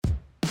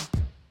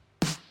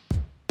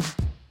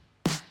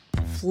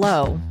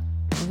Flow,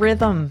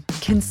 rhythm,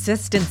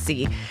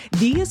 consistency.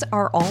 These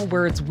are all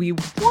words we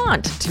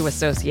want to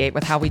associate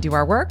with how we do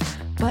our work,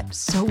 but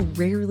so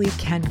rarely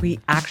can we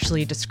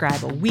actually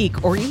describe a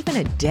week or even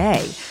a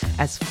day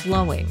as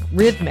flowing,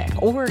 rhythmic,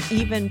 or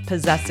even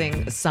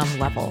possessing some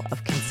level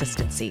of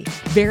consistency.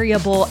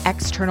 Variable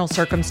external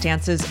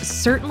circumstances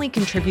certainly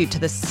contribute to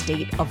the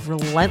state of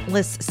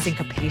relentless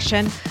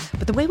syncopation,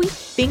 but the way we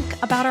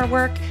think about our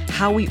work,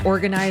 how we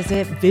organize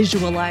it,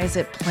 visualize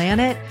it,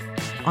 plan it,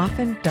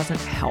 often doesn't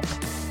help.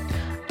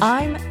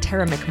 I'm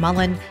Tara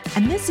McMullin,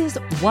 and this is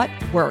What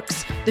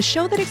Works, the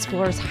show that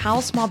explores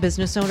how small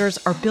business owners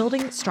are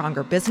building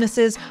stronger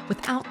businesses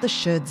without the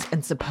shoulds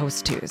and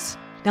supposed tos.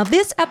 Now,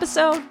 this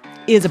episode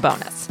is a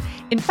bonus.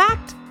 In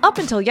fact, up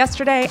until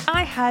yesterday,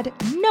 I had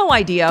no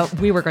idea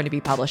we were going to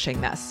be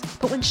publishing this.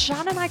 But when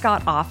Sean and I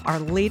got off our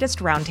latest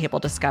roundtable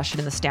discussion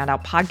in the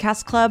Standout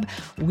Podcast Club,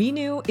 we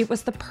knew it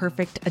was the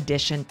perfect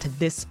addition to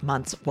this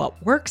month's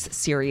What Works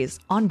series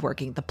on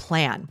working the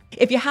plan.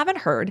 If you haven't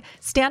heard,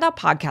 Standout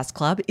Podcast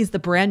Club is the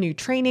brand new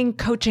training,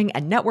 coaching,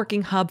 and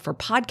networking hub for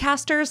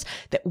podcasters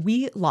that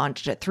we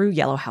launched through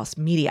Yellow House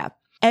Media.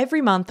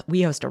 Every month,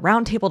 we host a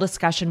roundtable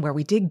discussion where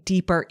we dig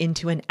deeper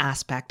into an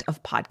aspect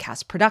of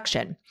podcast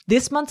production.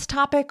 This month's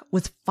topic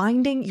was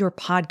finding your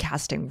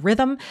podcasting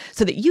rhythm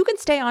so that you can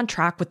stay on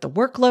track with the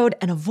workload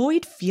and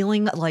avoid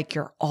feeling like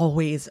you're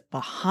always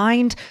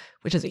behind,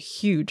 which is a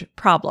huge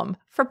problem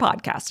for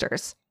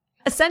podcasters.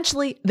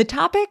 Essentially, the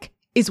topic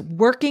is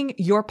working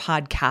your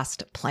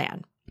podcast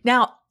plan.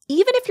 Now,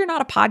 even if you're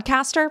not a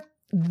podcaster,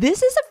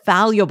 this is a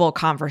valuable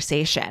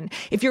conversation.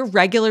 If you're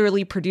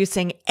regularly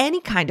producing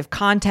any kind of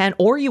content,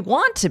 or you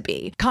want to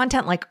be,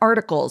 content like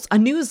articles, a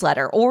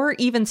newsletter, or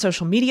even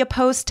social media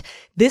posts,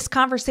 this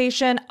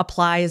conversation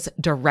applies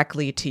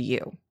directly to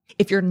you.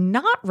 If you're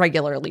not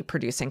regularly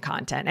producing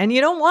content and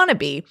you don't want to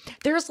be,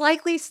 there's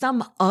likely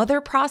some other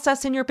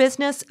process in your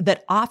business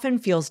that often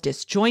feels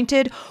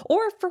disjointed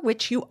or for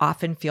which you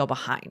often feel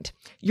behind.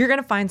 You're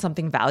going to find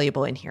something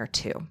valuable in here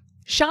too.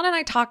 Sean and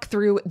I talk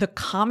through the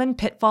common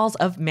pitfalls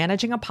of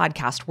managing a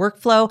podcast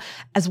workflow,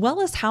 as well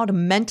as how to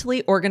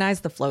mentally organize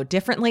the flow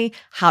differently,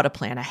 how to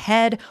plan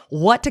ahead,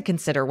 what to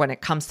consider when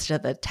it comes to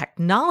the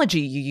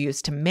technology you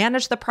use to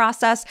manage the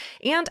process,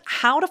 and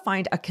how to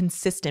find a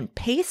consistent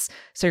pace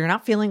so you're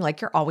not feeling like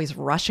you're always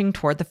rushing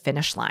toward the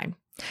finish line.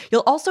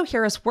 You'll also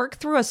hear us work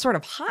through a sort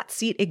of hot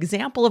seat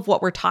example of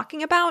what we're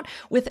talking about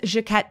with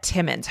Jacquette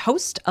Timmons,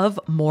 host of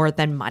More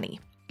Than Money.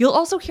 You'll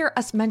also hear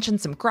us mention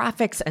some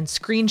graphics and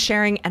screen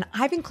sharing, and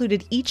I've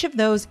included each of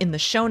those in the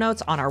show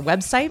notes on our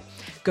website.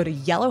 Go to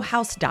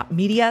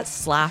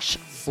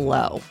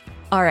yellowhouse.media/flow.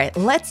 All right,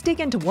 let's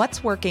dig into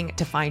what's working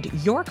to find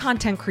your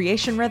content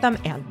creation rhythm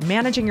and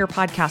managing your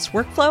podcast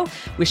workflow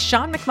with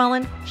Sean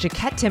McMullin,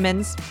 Jacquette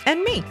Timmons,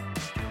 and me.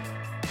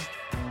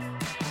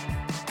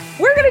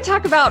 We're going to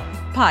talk about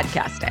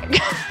podcasting.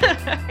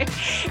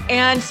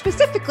 And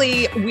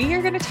specifically, we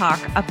are going to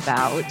talk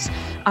about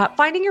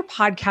finding your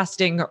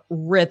podcasting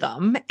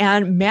rhythm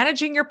and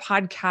managing your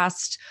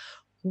podcast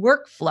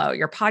workflow,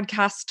 your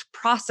podcast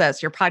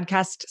process, your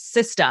podcast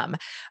system.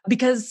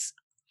 Because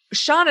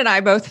Sean and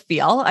I both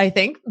feel, I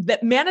think,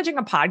 that managing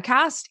a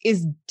podcast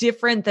is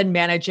different than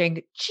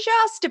managing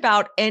just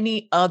about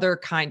any other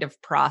kind of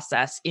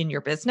process in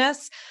your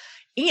business.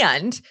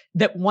 And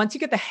that once you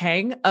get the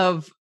hang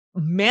of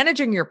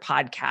managing your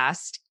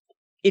podcast,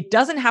 it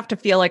doesn't have to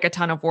feel like a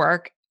ton of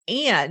work,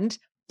 and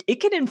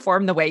it can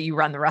inform the way you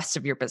run the rest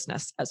of your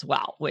business as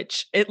well,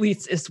 which at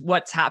least is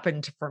what's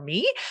happened for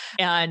me.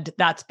 And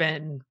that's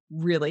been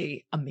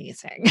really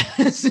amazing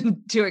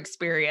to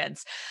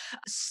experience.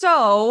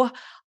 So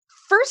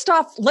first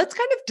off, let's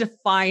kind of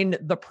define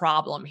the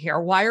problem here.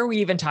 Why are we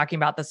even talking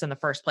about this in the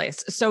first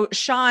place? So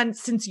Sean,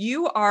 since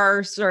you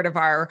are sort of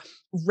our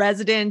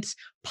resident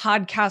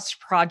podcast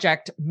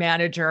project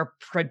manager,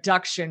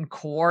 production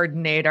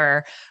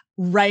coordinator,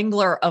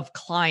 wrangler of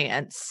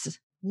clients,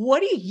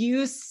 what do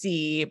you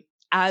see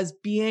as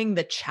being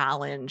the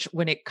challenge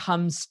when it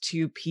comes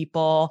to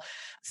people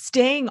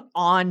staying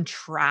on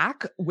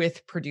track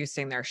with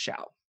producing their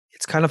show?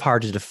 It's kind of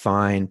hard to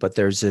define, but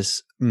there's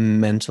this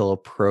mental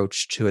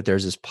approach to it.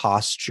 There's this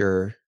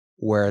posture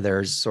where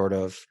there's sort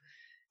of,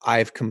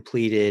 I've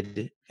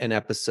completed an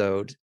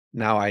episode,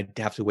 now I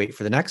have to wait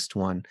for the next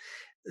one.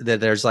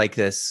 That there's like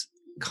this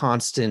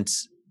constant,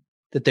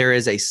 that there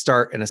is a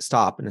start and a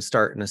stop and a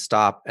start and a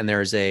stop, and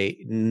there's a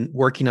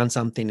working on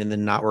something and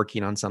then not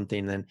working on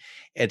something. Then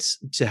it's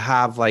to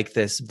have like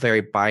this very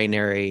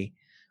binary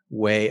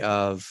way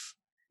of,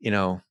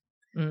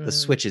 the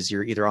switches,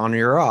 you're either on or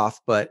you're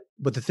off. But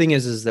the thing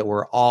is that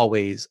we're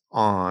always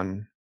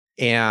on,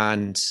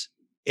 and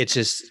it's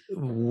just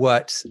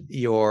what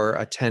your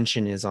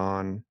attention is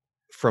on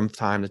from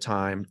time to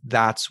time.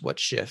 That's what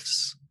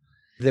shifts.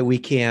 That we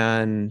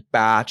can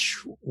batch,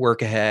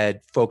 work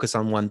ahead, focus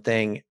on one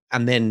thing,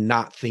 and then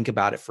not think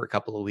about it for a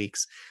couple of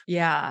weeks.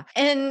 Yeah.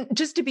 And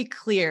just to be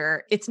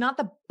clear, it's not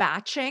the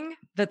batching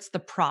that's the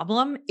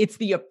problem. It's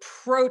the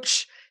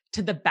approach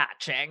to the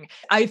batching.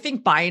 I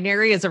think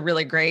binary is a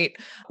really great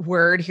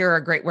word here,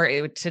 a great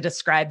word to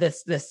describe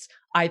this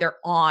either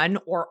on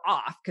or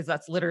off, because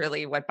that's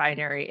literally what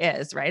binary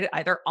is, right?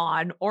 Either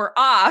on or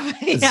off.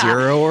 Yeah.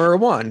 0 or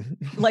 1.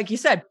 Like you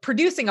said,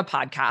 producing a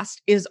podcast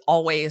is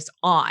always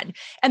on.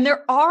 And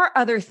there are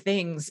other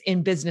things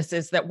in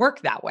businesses that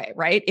work that way,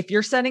 right? If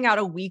you're sending out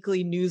a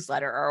weekly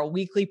newsletter or a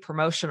weekly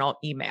promotional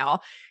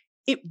email,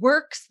 it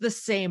works the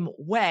same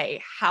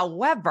way.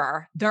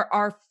 However, there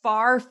are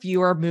far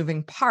fewer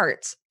moving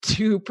parts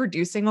to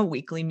producing a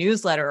weekly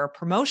newsletter or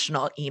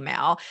promotional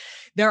email.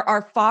 There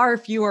are far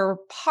fewer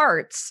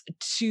parts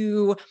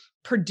to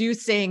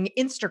producing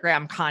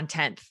Instagram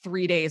content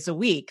 3 days a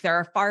week. There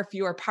are far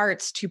fewer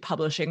parts to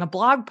publishing a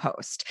blog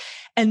post.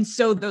 And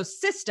so those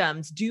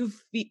systems do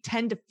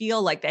tend to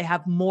feel like they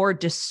have more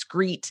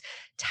discrete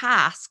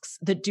tasks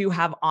that do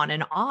have on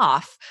and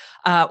off,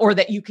 or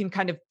that you can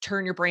kind of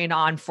turn your brain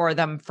on for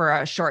them for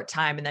a short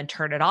time and then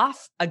turn it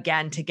off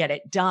again to get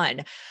it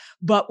done.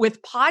 But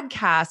with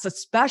podcasts,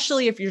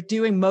 especially if you're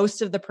doing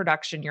most of the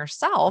production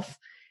yourself,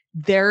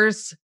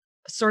 there's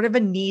sort of a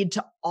need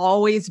to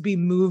always be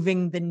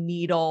moving the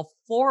needle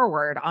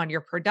forward on your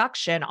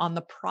production, on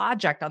the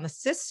project, on the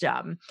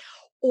system,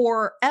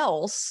 or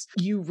else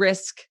you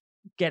risk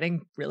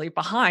getting really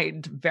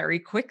behind very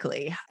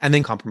quickly. And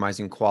then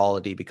compromising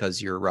quality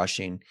because you're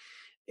rushing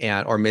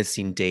or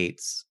missing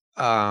dates.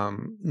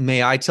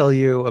 May I tell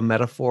you a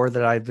metaphor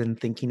that I've been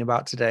thinking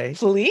about today?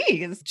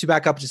 Please. To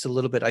back up just a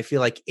little bit, I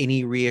feel like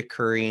any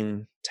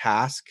reoccurring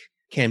task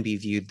can be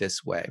viewed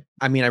this way.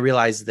 I mean, I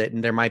realize that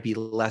there might be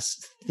less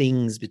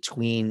things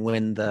between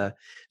when the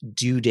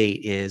due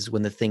date is,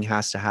 when the thing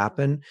has to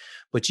happen,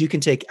 but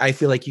I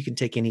feel like you can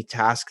take any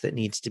task that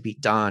needs to be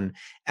done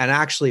and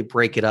actually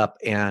break it up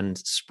and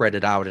spread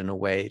it out in a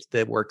way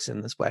that works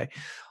in this way.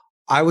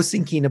 I was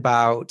thinking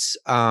about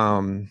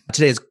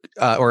today's,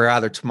 or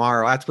rather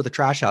tomorrow, I have to put the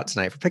trash out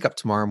tonight for pickup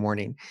tomorrow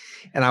morning.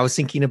 And I was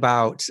thinking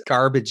about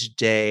garbage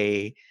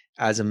day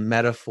as a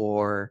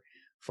metaphor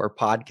for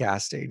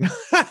podcasting.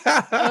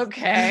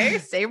 Okay,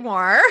 say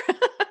more.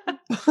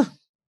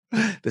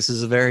 This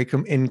is a very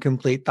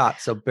incomplete thought,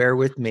 so bear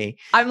with me.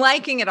 I'm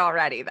liking it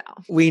already, though.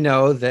 We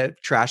know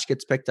that trash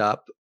gets picked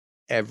up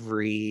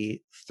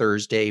every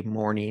Thursday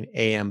morning,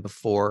 AM,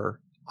 before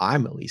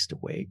I'm at least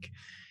awake.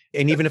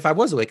 And even if I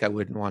was awake, I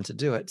wouldn't want to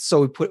do it.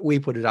 So we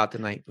put it out the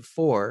night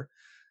before.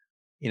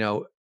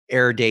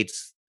 Air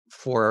dates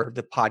for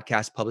the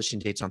podcast publishing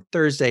dates on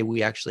Thursday.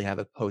 We actually have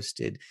it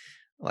posted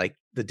like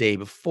the day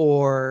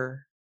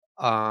before,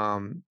 blah,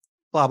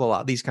 blah,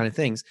 blah, these kind of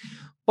things.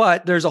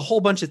 But there's a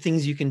whole bunch of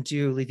things you can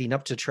do leading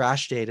up to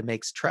trash day to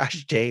make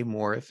trash day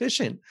more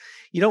efficient.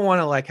 You don't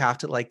want to have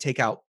to take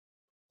out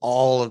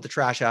all of the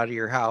trash out of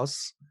your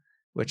house,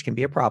 which can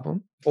be a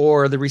problem,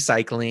 or the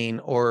recycling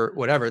or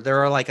whatever.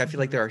 There are I feel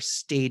like there are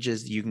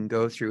stages you can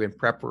go through in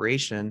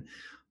preparation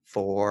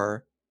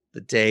for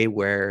the day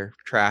where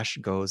trash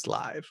goes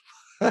live.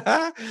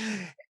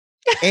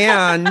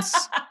 And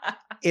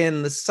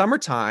in the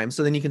summertime,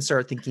 so then you can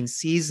start thinking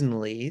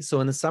seasonally. So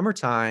in the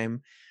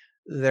summertime,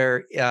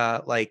 there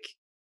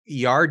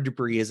yard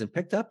debris isn't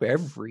picked up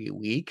every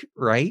week,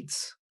 right?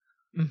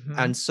 Mm-hmm.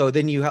 And so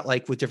then you have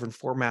with different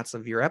formats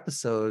of your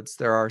episodes,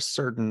 there are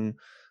certain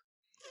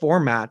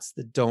formats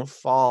that don't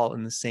fall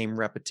in the same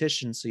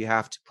repetition. So you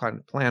have to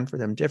plan for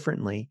them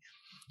differently.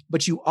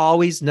 But you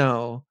always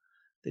know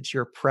that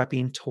you're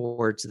prepping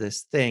towards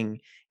this thing.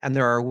 And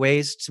there are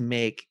ways to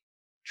make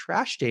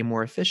trash day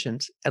more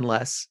efficient and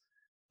less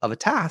of a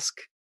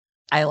task.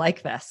 I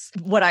like this.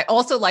 What I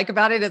also like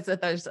about it is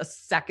that there's a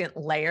second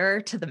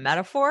layer to the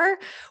metaphor,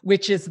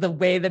 which is the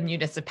way the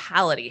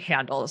municipality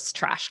handles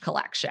trash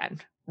collection,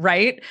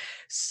 right?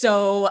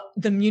 So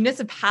the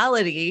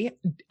municipality,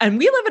 and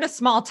we live in a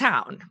small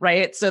town,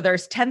 right? So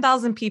there's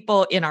 10,000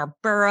 people in our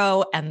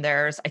borough, and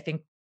there's, I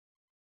think,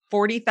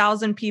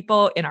 40,000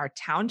 people in our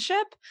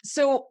township.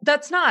 So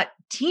that's not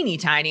teeny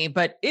tiny,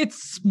 but it's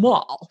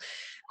small.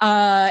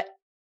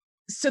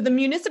 So the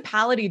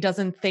municipality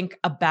doesn't think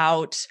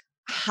about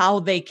how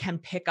they can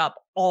pick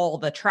up all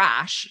the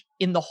trash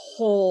in the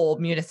whole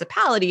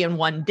municipality in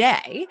one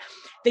day.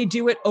 They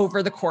do it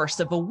over the course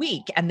of a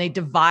week, and they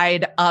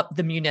divide up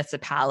the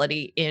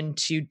municipality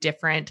into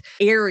different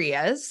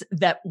areas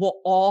that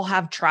will all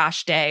have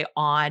trash day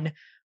on.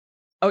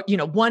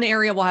 One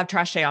area will have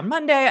trash day on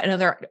Monday,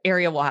 another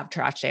area will have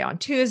trash day on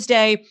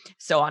Tuesday,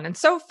 so on and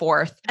so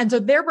forth. And so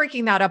they're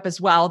breaking that up as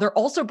well. They're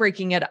also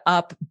breaking it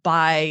up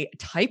by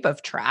type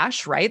of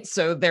trash, right?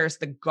 So there's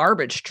the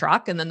garbage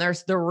truck, and then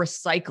there's the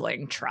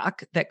recycling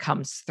truck that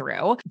comes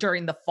through.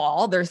 During the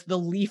fall, there's the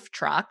leaf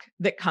truck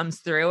that comes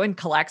through and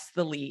collects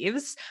the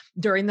leaves.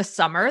 During the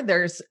summer,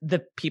 there's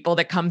the people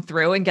that come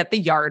through and get the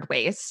yard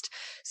waste.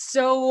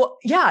 So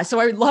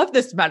I love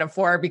this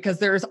metaphor because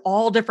there's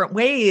all different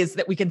ways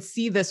that we can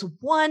see this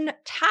one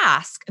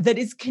task that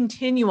is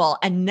continual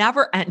and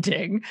never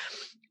ending,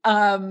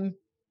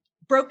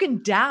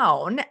 broken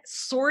down,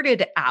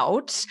 sorted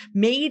out,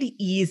 made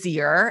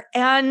easier,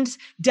 and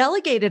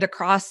delegated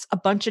across a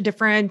bunch of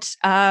different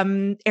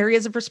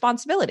areas of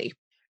responsibility.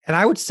 And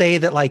I would say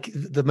that like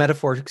the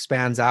metaphor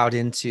expands out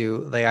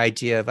into the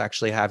idea of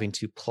actually having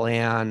to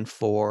plan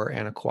for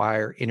and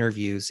acquire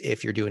interviews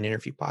if you're doing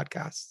interview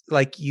podcasts.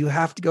 Like you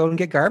have to go and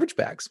get garbage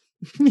bags,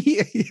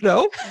 you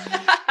know?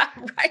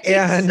 Right.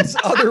 And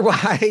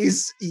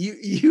otherwise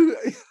you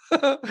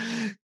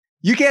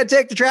you can't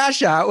take the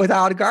trash out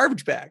without a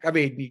garbage bag. I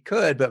mean, you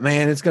could, but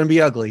man, it's going to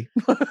be ugly.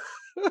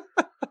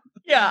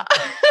 Yeah.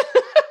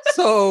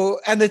 So,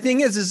 and the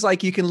thing is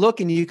like you can look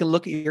at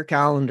your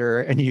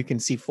calendar and you can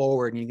see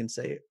forward and you can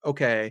say,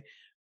 okay,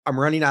 I'm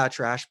running out of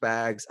trash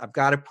bags. I've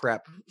got to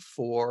prep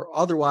for,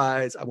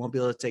 otherwise I won't be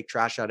able to take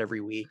trash out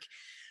every week.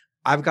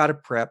 I've got to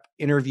prep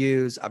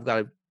interviews. I've got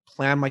to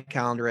plan my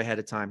calendar ahead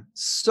of time.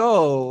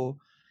 So,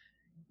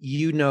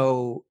 you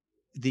know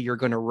that you're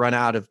going to run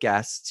out of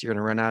guests. You're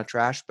going to run out of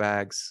trash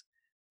bags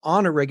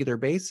on a regular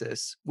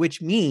basis,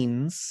 which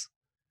means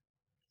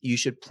you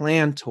should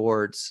plan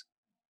towards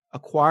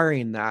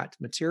acquiring that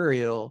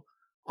material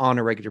on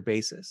a regular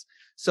basis.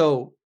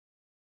 So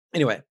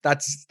anyway,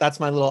 that's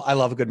my little, I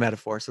love a good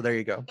metaphor. So there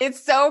you go.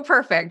 It's so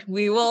perfect.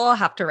 We will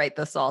have to write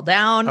this all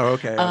down. Oh,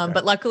 okay.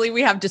 But luckily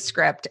we have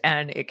Descript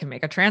and it can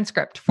make a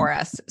transcript for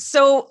us.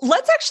 So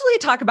let's actually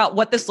talk about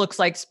what this looks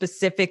like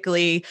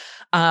specifically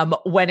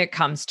when it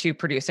comes to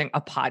producing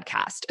a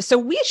podcast. So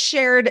we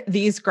shared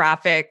these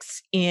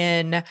graphics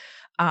in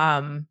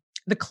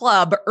the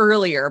club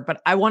earlier,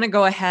 but I want to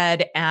go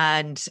ahead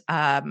and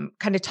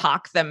kind of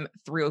talk them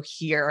through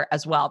here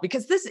as well,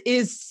 because this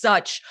is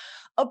such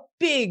a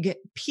big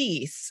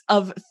piece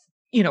of,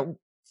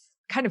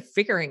 kind of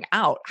figuring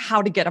out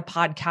how to get a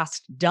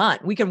podcast done.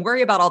 We can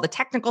worry about all the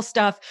technical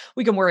stuff.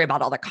 We can worry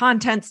about all the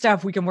content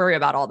stuff. We can worry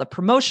about all the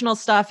promotional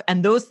stuff.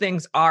 And those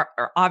things are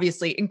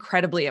obviously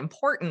incredibly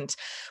important.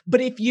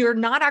 But if you're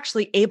not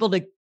actually able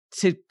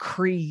to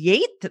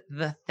create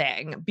the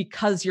thing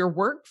because your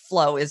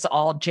workflow is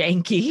all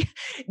janky,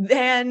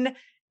 then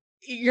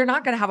you're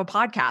not going to have a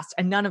podcast,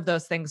 and none of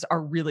those things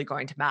are really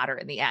going to matter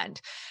in the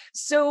end.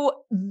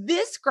 So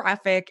this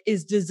graphic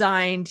is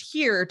designed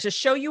here to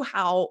show you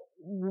how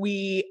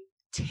we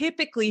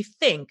typically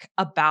think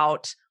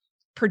about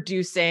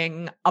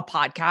producing a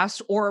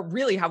podcast, or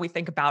really how we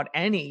think about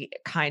any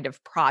kind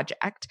of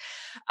project.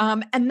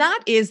 And that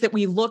is that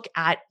we look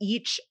at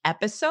each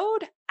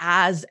episode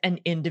as an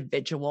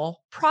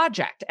individual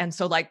project. And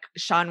so like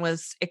Sean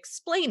was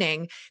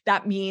explaining,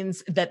 that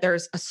means that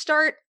there's a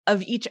start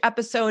of each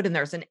episode and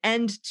there's an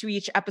end to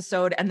each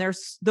episode. And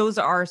those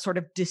are sort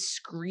of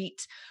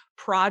discrete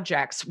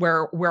projects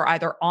where we're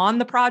either on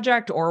the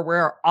project or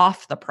we're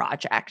off the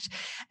project.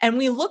 And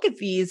we look at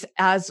these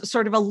as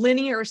sort of a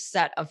linear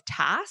set of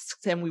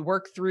tasks, and we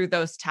work through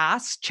those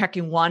tasks,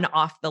 checking one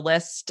off the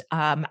list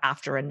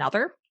after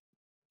another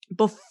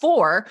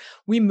before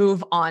we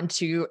move on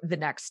to the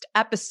next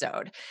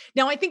episode.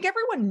 Now, I think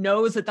everyone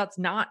knows that that's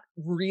not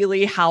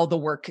really how the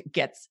work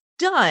gets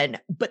done,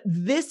 but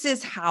this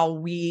is how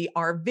we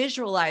are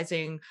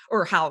visualizing,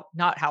 or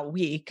not how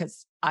we,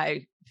 because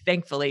I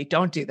thankfully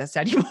don't do this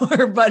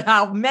anymore, but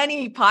how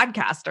many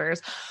podcasters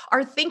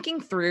are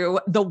thinking through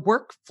the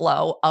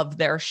workflow of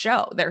their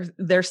show.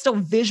 They're still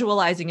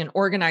visualizing and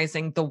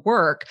organizing the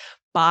work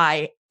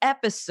by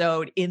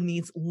episode in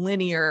these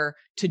linear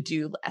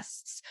to-do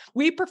lists.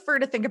 We prefer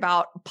to think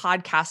about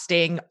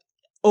podcasting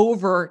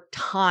over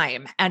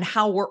time and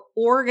how we're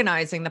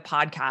organizing the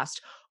podcast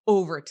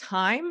over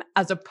time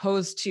as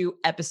opposed to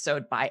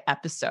episode by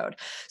episode.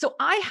 So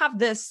I have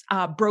this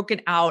broken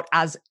out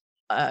as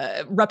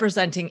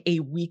representing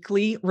a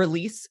weekly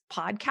release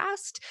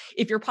podcast.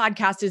 If your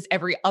podcast is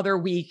every other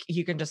week,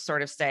 you can just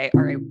sort of say,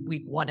 all right,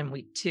 week 1 and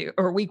week 2,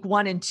 or week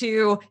 1 and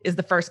 2 is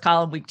the first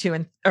column, week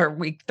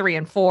 3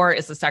 and 4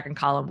 is the second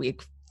column,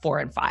 week 4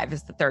 and 5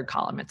 is the third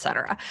column, et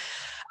cetera.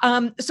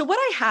 So what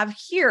I have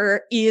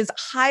here is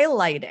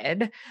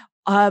highlighted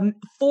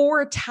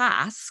 4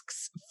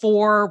 tasks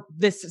for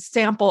this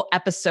sample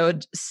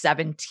episode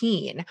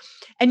 17.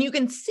 And you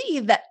can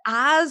see that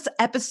as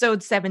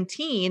episode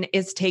 17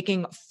 is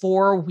taking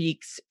 4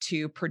 weeks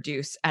to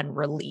produce and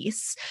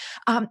release,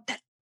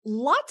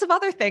 lots of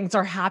other things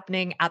are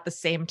happening at the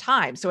same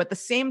time. So at the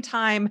same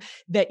time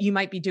that you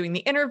might be doing the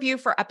interview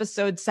for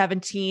episode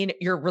 17,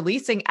 you're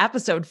releasing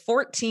episode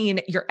 14,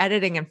 you're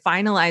editing and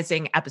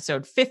finalizing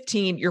episode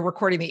 15, you're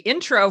recording the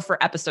intro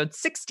for episode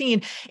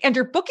 16, and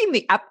you're booking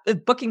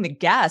the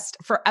guest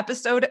for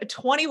episode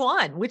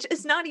 21, which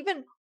is not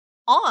even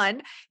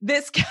on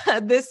this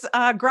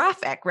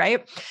graphic,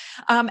 right?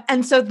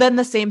 And so then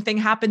the same thing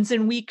happens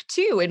in week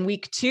 2. In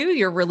week 2,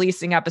 you're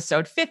releasing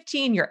episode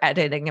 15, you're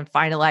editing and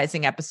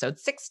finalizing episode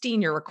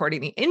 16, you're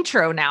recording the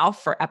intro now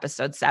for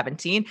episode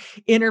 17,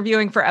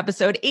 interviewing for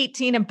episode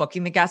 18, and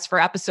booking the guest for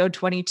episode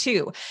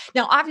 22.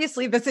 Now,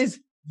 obviously, this is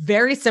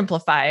very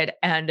simplified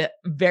and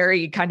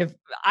very kind of,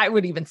 I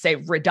would even say,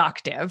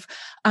 reductive.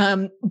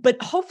 But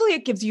hopefully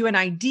it gives you an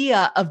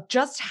idea of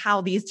just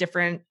how these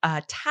different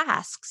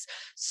tasks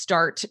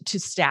start to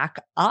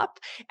stack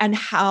up, and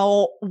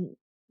how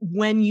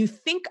when you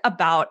think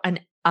about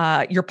an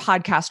your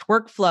podcast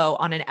workflow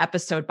on an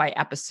episode by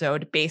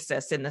episode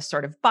basis in this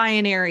sort of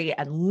binary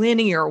and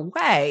linear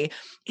way,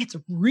 it's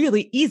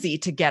really easy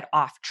to get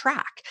off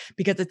track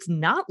because it's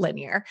not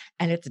linear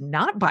and it's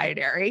not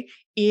binary.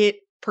 It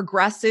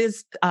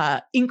progresses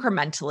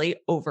incrementally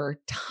over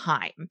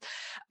time.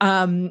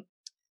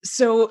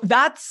 So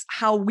that's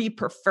how we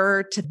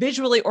prefer to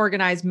visually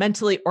organize,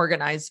 mentally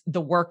organize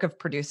the work of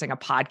producing a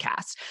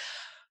podcast.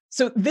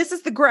 So this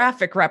is the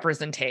graphic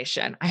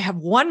representation. I have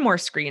one more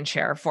screen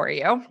share for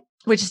you,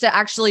 which is to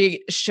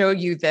actually show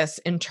you this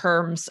in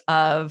terms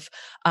of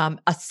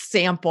a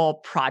sample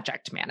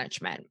project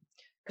management.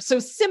 So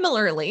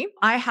similarly,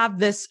 I have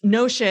this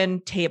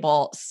Notion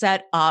table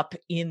set up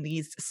in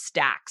these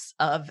stacks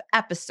of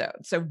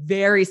episodes. So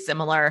very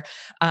similar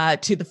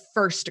to the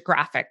first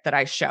graphic that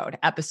I showed.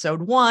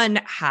 Episode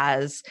 1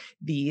 has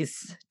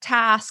these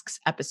tasks.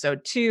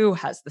 Episode 2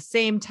 has the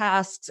same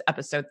tasks.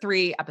 Episode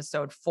 3,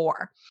 episode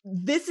 4.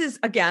 This is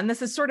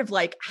sort of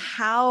like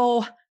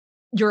how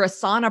your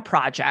Asana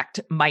project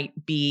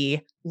might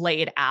be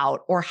laid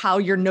out, or how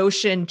your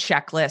Notion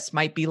checklist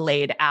might be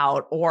laid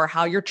out, or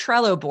how your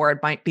Trello board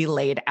might be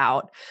laid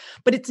out.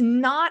 But it's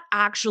not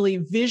actually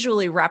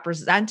visually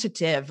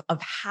representative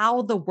of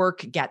how the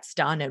work gets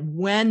done and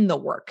when the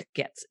work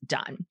gets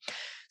done.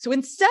 So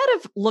instead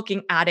of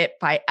looking at it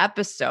by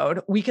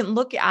episode, we can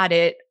look at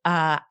it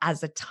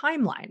as a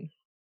timeline.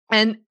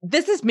 And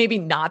this is maybe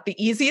not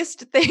the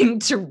easiest thing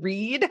to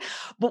read,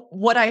 but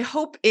what I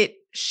hope it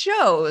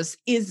shows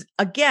is,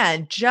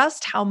 again,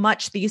 just how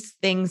much these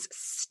things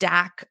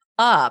stack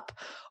up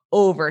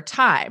over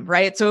time,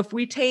 right? So if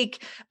we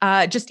take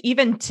just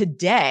even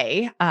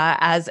today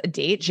as a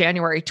date,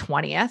 January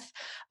 20th,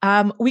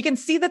 we can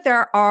see that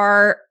there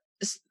are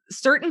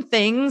certain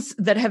things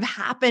that have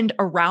happened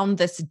around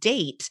this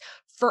date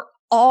for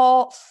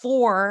all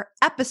 4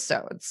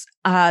 episodes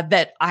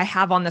that I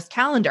have on this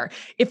calendar.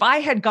 If I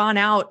had gone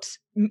out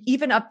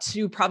even up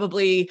to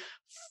probably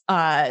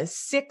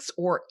 6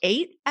 or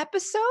 8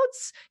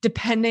 episodes,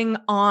 depending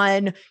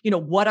on,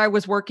 what I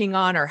was working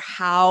on or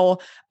how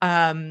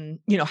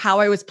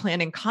I was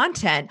planning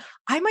content,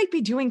 I might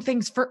be doing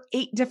things for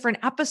 8 different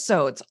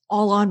episodes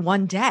all on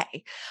one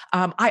day.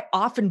 I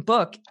often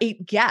book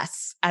 8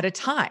 guests at a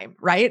time,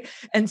 right?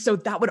 And so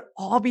that would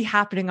all be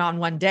happening on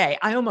one day.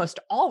 I almost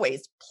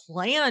always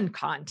plan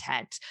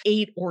content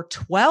 8 or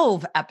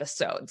 12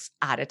 episodes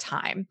at a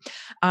time.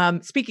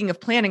 Speaking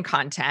of planning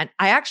content,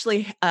 I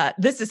actually,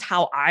 this is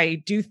how I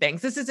do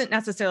things. This isn't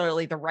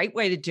necessarily the right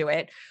way to do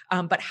it,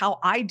 but how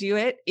I do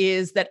it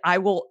is that I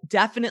will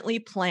definitely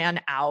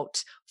plan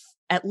out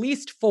at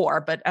least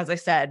 4, but as I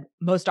said,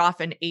 most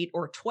often 8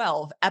 or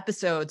 12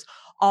 episodes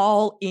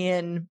all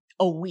in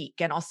a week.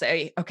 And I'll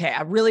say, okay,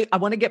 I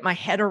want to get my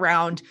head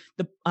around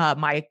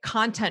my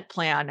content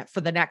plan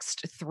for the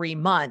next 3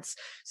 months.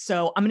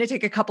 So I'm going to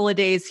take a couple of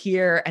days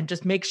here and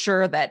just make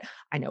sure that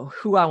I know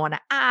who I want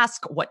to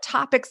ask, what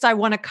topics I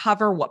want to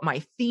cover, what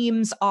my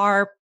themes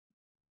are.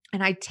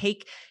 And I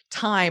take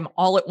time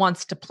all at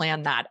once to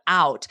plan that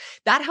out.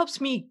 That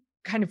helps me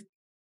kind of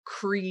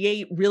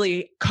create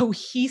really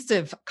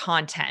cohesive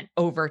content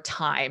over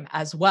time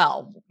as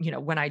well.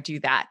 When I do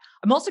that,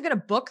 I'm also going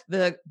to book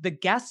the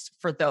guests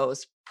for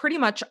those pretty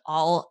much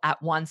all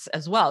at once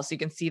as well. So you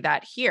can see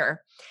that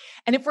here.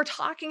 And if we're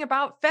talking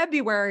about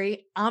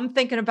February, I'm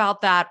thinking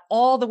about that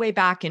all the way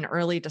back in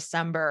early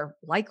December,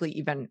 likely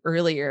even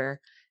earlier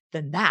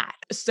than that.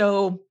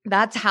 So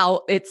that's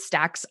how it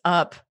stacks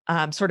up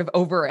sort of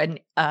over a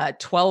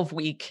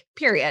 12-week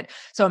period.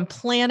 So I'm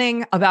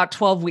planning about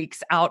 12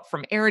 weeks out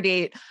from air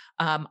date.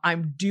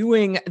 I'm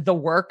doing the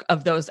work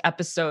of those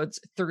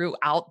episodes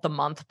throughout the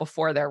month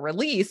before they're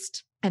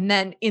released. And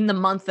then in the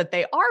month that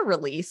they are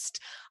released,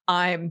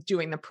 I'm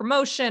doing the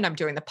promotion, I'm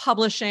doing the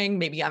publishing,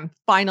 maybe I'm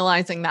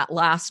finalizing that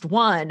last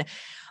one.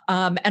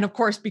 And of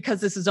course,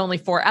 because this is only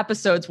 4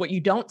 episodes, what you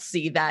don't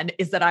see then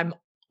is that I'm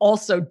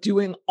also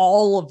doing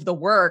all of the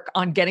work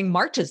on getting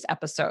March's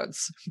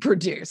episodes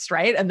produced,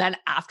 right? And then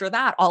after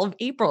that, all of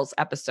April's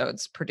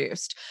episodes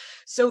produced.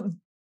 So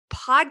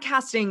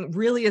podcasting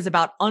really is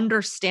about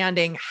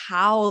understanding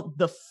how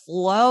the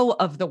flow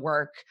of the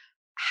work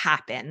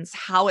happens,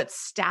 how it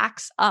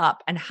stacks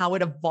up, and how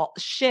it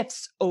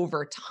shifts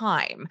over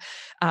time,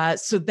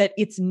 so that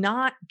it's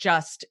not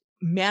just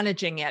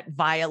managing it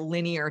via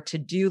linear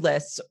to-do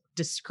lists,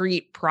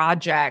 discrete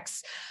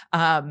projects,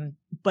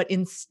 but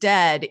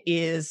instead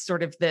is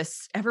sort of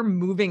this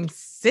ever-moving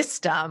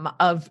system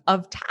of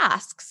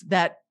tasks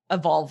that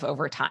evolve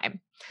over time.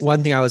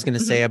 One thing I was going to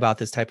say about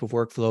this type of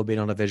workflow, being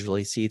able to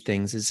visually see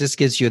things, is this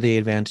gives you the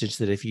advantage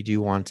that if you do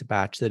want to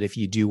batch, that if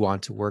you do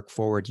want to work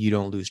forward, you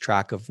don't lose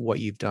track of what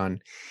you've done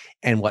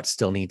and what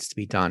still needs to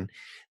be done.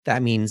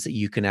 That means that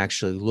you can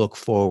actually look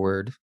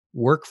forward,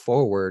 work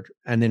forward,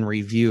 and then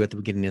review at the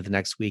beginning of the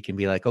next week and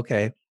be like,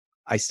 okay,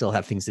 I still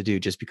have things to do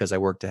just because I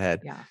worked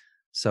ahead. Yeah.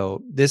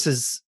 So this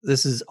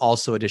is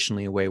also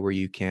additionally a way where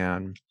you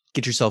can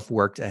get yourself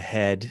worked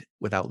ahead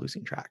without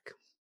losing track.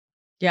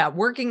 Yeah,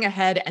 working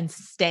ahead and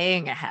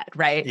staying ahead,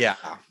 right? Yeah.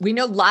 We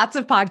know lots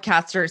of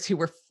podcasters who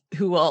were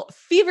who will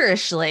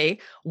feverishly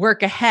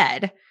work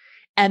ahead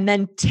and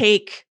then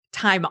take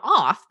time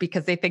off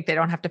because they think they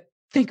don't have to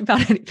think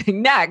about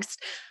anything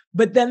next.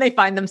 But then they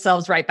find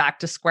themselves right back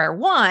to square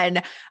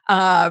one,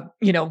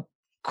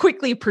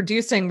 quickly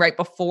producing right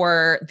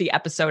before the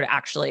episode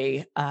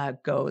actually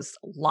goes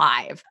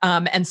live.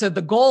 And so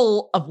the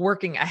goal of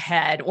working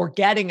ahead or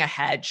getting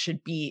ahead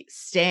should be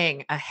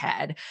staying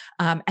ahead.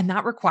 And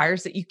that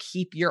requires that you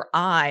keep your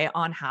eye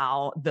on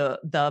how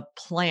the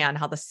plan,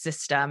 how the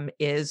system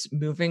is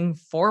moving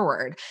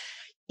forward.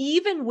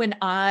 Even when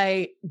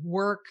I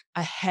work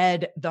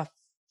ahead the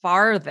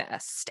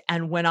farthest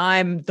and when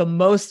I'm the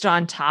most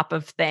on top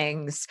of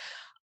things,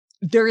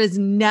 there is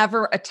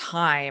never a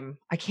time,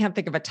 I can't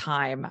think of a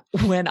time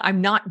when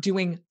I'm not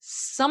doing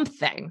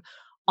something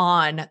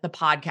on the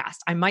podcast.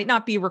 I might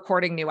not be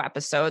recording new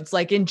episodes.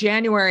 Like in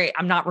January,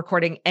 I'm not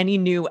recording any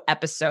new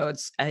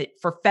episodes.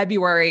 For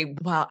February,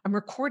 well, I'm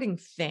recording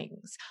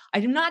things.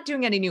 I'm not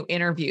doing any new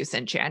interviews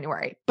in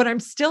January, but I'm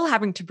still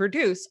having to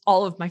produce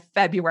all of my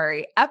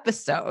February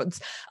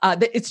episodes.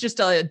 It's just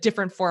a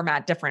different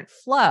format, different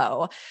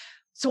flow.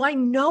 So I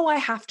know I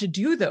have to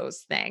do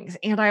those things.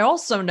 And I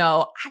also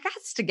know I got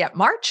to get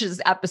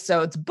March's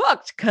episodes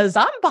booked because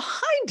I'm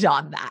behind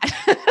on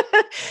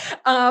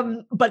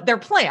that. But they're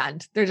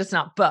planned. They're just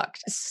not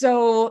booked.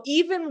 So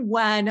even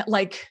when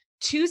like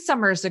 2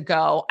 summers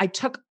ago, I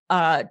took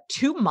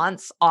 2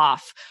 months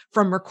off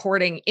from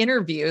recording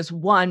interviews.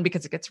 1,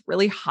 because it gets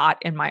really hot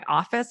in my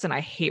office and I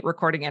hate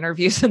recording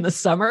interviews in the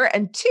summer.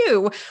 And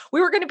 2,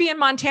 we were going to be in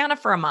Montana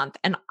for a month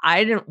and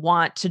I didn't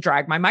want to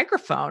drag my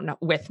microphone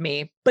with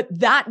me. But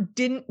that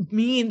didn't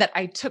mean that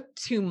I took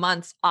 2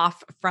 months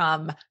off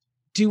from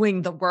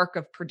doing the work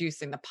of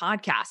producing the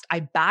podcast. I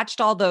batched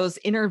all those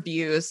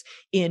interviews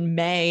in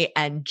May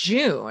and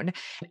June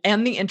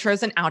and the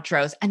intros and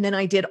outros. And then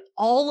I did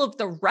all of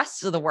the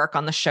rest of the work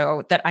on the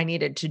show that I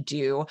needed to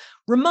do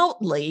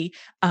remotely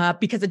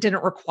because it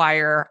didn't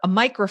require a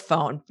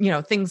microphone,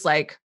 things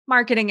like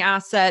marketing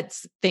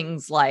assets,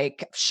 things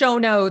like show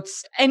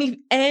notes,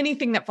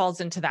 anything that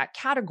falls into that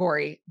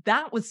category.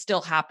 That was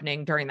still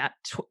happening during that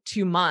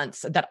 2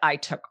 months that I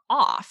took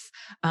off.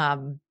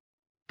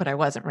 But I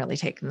wasn't really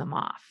taking them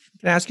off.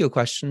 Can I ask you a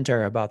question,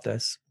 Tara, about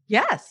this?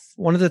 Yes.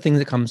 One of the things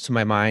that comes to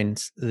my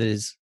mind that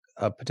is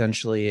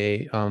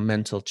potentially a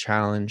mental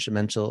challenge,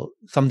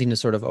 something to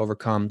sort of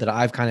overcome that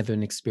I've kind of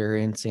been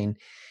experiencing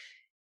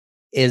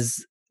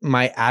is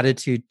my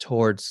attitude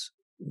towards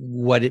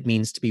what it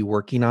means to be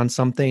working on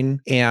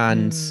something.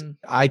 And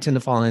I tend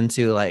to fall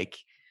into like,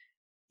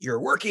 you're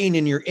working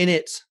and you're in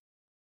it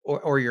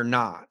or you're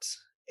not.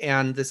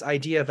 And this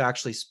idea of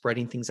actually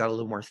spreading things out a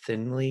little more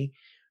thinly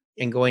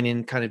and going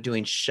in kind of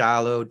doing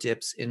shallow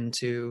dips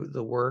into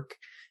the work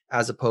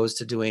as opposed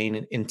to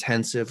doing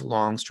intensive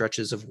long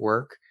stretches of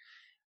work.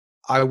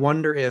 I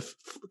wonder if,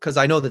 because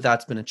I know that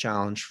that's been a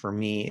challenge for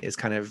me, is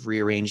kind of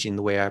rearranging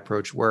the way I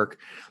approach work.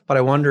 But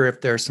I wonder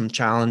if there's some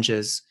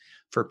challenges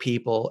for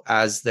people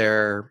as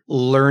they're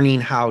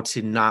learning how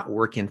to not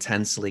work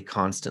intensely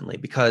constantly,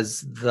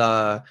 because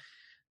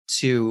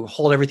to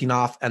hold everything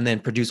off and then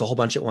produce a whole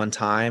bunch at one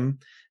time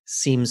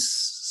seems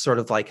sort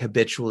of like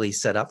habitually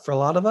set up for a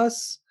lot of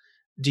us.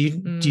 Do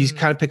you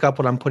kind of pick up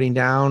what I'm putting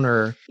down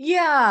or?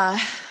 Yeah,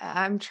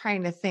 I'm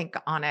trying to think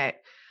on it.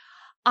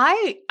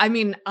 I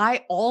mean,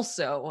 I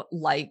also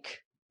like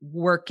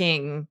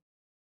working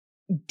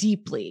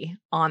deeply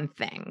on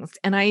things.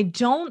 And I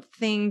don't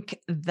think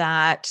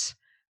that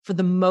for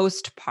the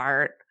most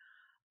part,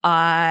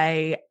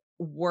 I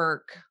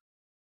work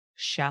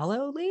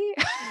shallowly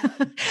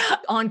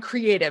on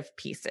creative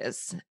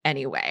pieces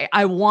anyway.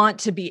 I want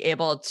to be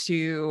able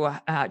to,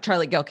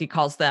 Charlie Gilkey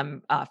calls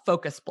them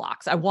focus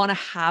blocks. I want to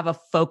have a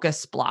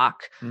focus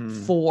block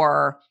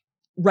for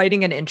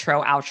writing an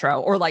intro,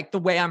 outro, or like the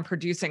way I'm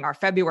producing our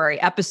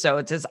February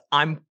episodes is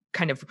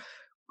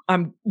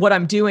what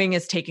I'm doing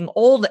is taking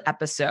old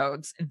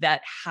episodes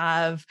that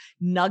have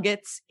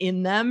nuggets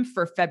in them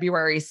for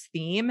February's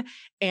theme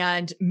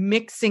and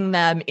mixing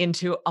them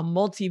into a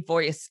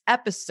multi-voice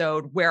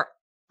episode where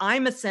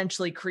I'm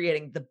essentially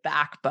creating the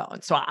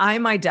backbone. So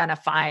I'm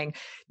identifying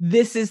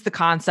this is the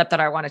concept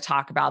that I want to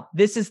talk about.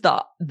 This is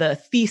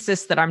the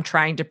thesis that I'm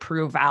trying to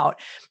prove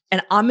out.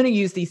 And I'm going to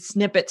use these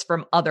snippets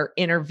from other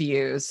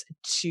interviews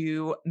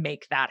to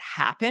make that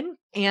happen.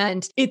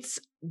 And it's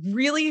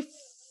really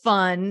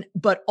fun,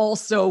 but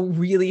also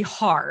really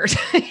hard.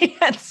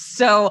 And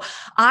so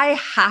I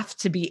have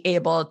to be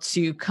able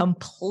to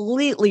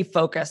completely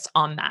focus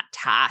on that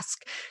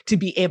task to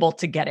be able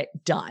to get it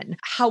done.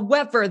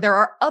 However, there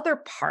are other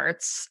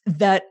parts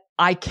that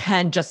I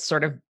can just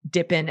sort of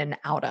dip in and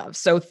out of.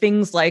 So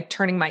things like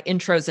turning my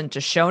intros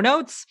into show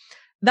notes,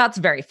 That's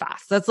very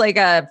fast. That's like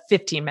a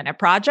 15-minute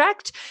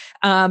project.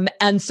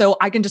 And so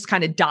I can just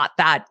kind of dot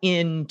that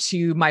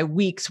into my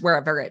weeks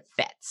wherever it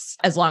fits,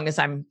 as long as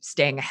I'm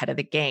staying ahead of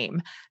the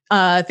game.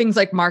 Things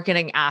like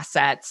marketing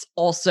assets,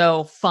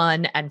 also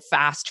fun and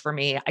fast for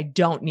me. I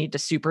don't need to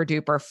super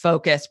duper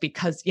focus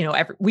because,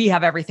 we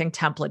have everything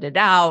templated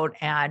out,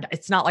 and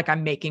it's not like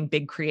I'm making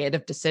big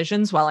creative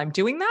decisions while I'm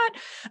doing that.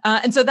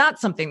 And so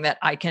that's something that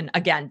I can,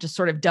 again, just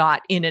sort of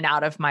dot in and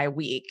out of my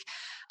week.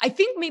 I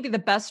think maybe the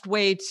best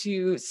way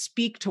to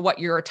speak to what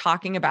you're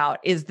talking about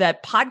is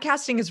that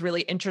podcasting is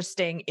really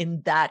interesting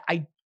in that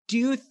I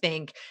do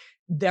think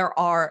there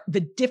are the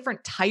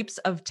different types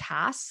of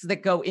tasks that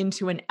go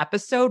into an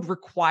episode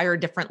require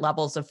different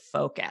levels of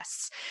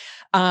focus.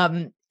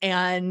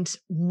 And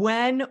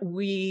when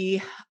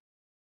we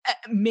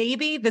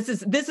maybe this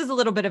is a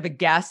little bit of a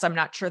guess. I'm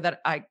not sure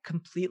that I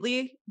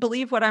completely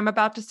believe what I'm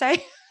about to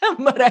say,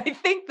 but I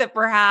think that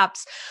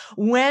perhaps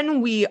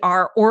when we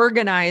are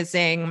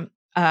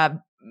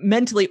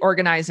mentally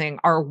organizing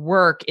our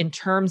work in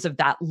terms of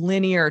that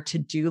linear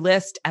to-do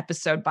list,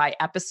 episode by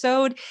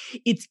episode,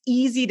 it's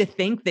easy to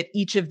think that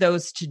each of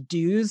those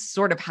to-dos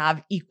sort of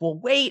have equal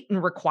weight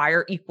and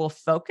require equal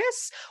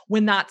focus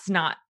when that's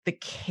not the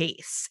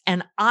case.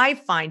 And I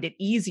find it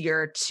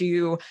easier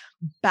to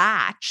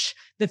batch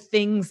the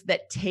things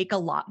that take a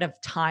lot of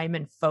time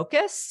and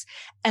focus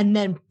and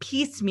then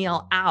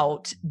piecemeal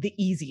out the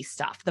easy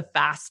stuff, the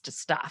fast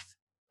stuff.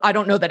 I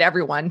don't know that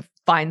everyone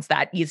finds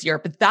that easier,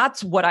 but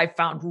that's what I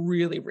found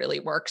really, really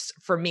works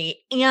for me.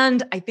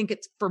 And I think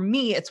it's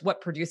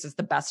what produces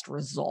the best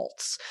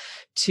results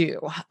too.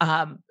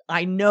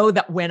 I know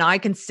that when I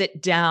can sit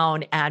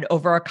down and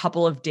over a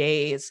couple of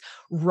days,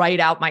 write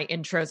out my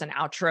intros and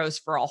outros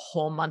for a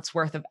whole month's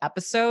worth of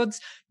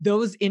episodes,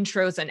 those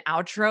intros and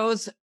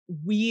outros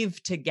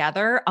weave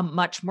together a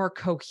much more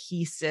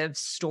cohesive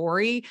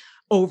story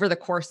over the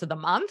course of the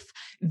month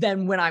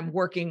than when I'm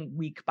working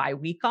week by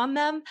week on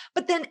them.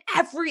 But then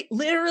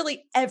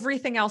literally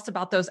everything else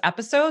about those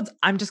episodes,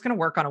 I'm just going to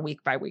work on a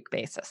week by week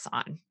basis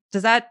on.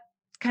 Does that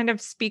kind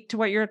of speak to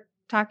what you're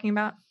talking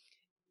about?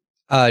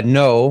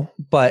 No,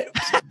 but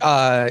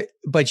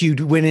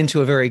you went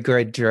into a very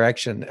great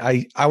direction.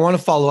 I want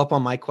to follow up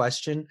on my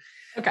question.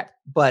 Okay.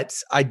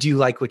 But I do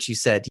like what you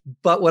said.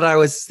 But what I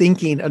was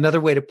thinking,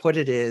 another way to put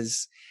it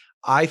is,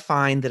 I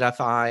find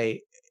that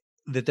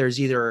that there's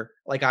either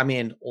like I'm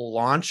in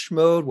launch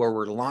mode where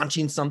we're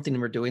launching something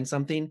and we're doing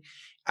something,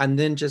 and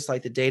then just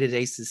like the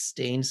day-to-day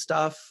sustain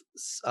stuff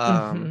is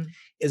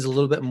a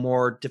little bit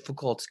more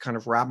difficult to kind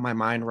of wrap my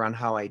mind around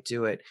how I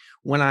do it.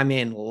 When I'm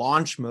in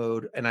launch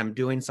mode and I'm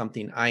doing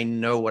something, I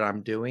know what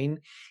I'm doing.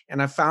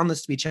 And I found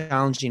this to be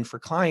challenging for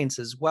clients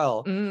as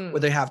well, where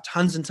they have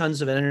tons and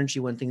tons of energy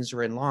when things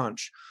are in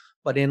launch,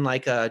 but in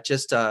like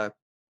just a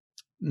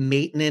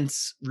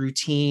maintenance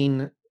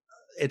routine,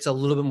 it's a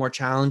little bit more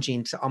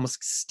challenging to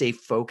almost stay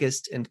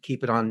focused and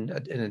keep it on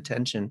an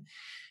attention.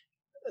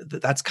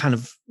 That's kind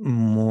of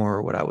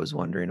more what I was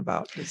wondering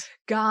about.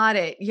 Got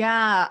it.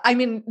 Yeah. I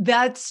mean,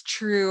 that's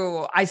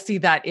true. I see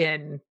that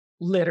in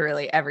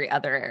literally every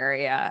other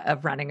area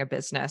of running a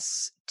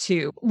business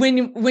too.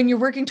 When you're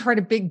working toward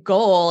a big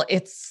goal,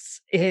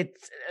 it's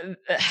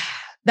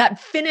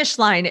that finish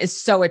line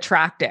is so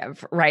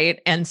attractive,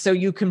 right? And so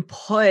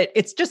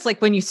it's just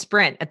like when you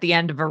sprint at the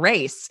end of a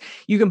race,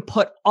 you can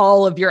put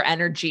all of your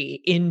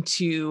energy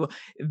into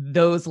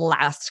those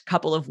last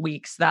couple of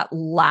weeks, that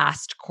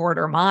last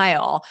quarter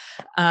mile.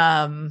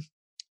 I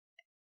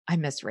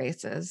miss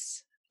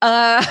races.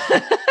 But,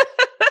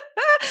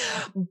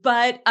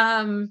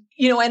 and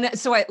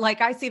so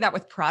I see that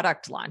with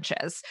product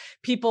launches.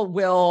 People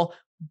will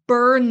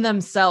burn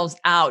themselves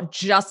out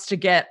just to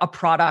get a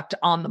product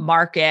on the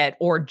market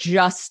or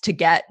just to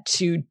get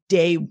to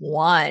day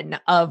one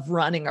of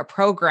running a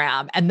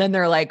program. And then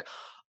they're like,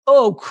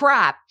 oh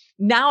crap,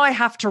 now I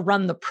have to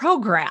run the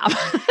program.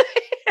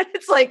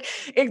 It's like,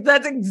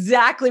 that's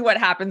exactly what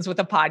happens with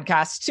a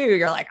podcast too.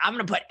 You're like, I'm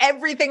going to put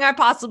everything I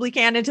possibly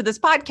can into this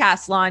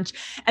podcast launch.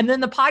 And then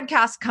the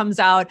podcast comes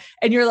out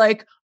and you're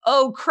like,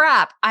 oh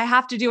crap, I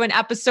have to do an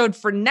episode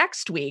for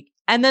next week.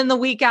 And then the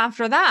week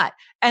after that,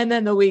 and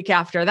then the week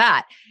after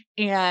that.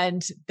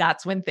 And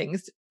that's when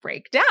things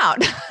break down.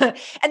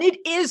 And it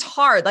is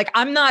hard. Like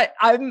I'm not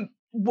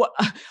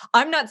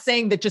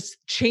saying that just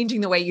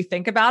changing the way you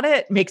think about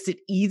it makes it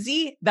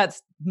easy.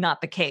 That's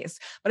not the case.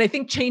 But I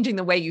think changing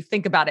the way you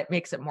think about it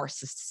makes it more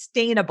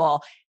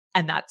sustainable.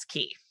 And that's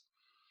key.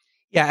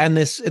 Yeah. And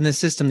in the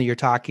system that you're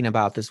talking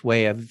about, this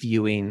way of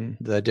viewing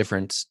the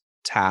different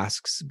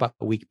tasks but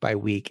week by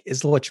week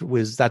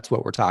that's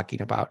what we're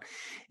talking about,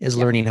 is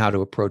learning how to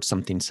approach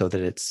something so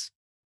that it's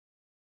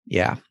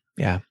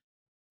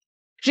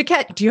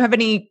Jaquette, do you have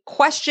any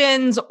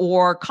questions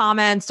or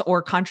comments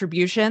or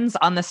contributions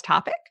on this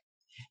topic?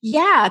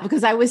 Yeah,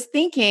 because I was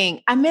thinking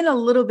I'm in a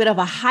little bit of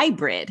a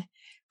hybrid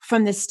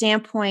from the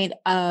standpoint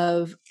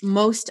of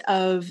most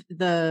of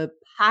the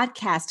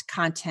podcast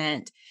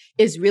content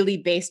is really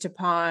based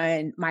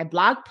upon my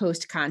blog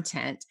post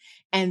content.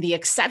 And the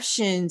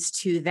exceptions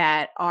to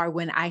that are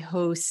when I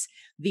host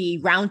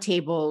the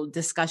roundtable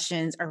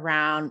discussions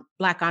around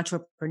Black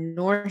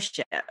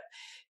entrepreneurship.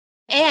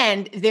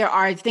 And there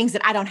are things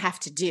that I don't have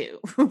to do,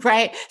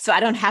 right? So I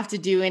don't have to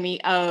do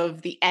any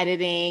of the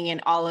editing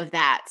and all of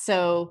that.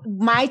 So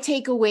my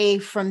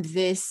takeaway from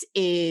this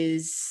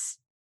is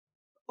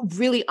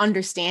really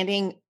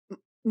understanding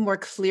more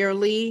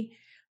clearly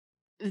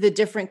the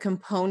different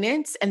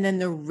components and then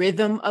the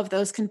rhythm of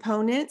those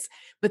components,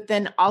 but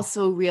then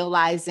also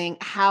realizing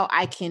how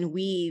I can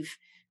weave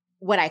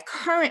what I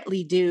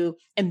currently do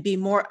and be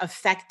more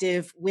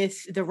effective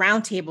with the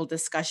roundtable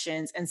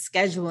discussions and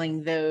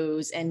scheduling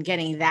those and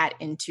getting that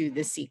into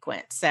the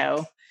sequence.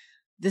 So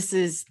this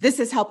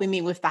is helping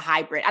me with the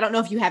hybrid. I don't know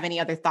if you have any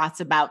other thoughts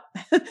about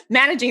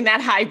managing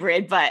that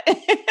hybrid, but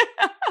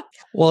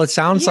well, it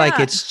sounds like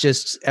it's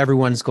just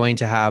everyone's going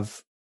to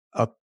have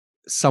a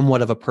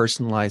somewhat of a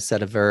personalized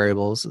set of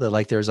variables. That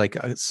like there's like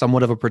a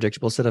somewhat of a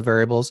predictable set of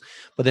variables,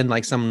 but then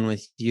like someone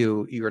with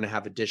you, you're going to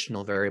have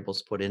additional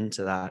variables put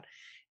into that.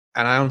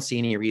 And I don't see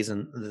any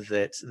reason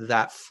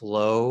that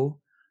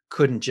flow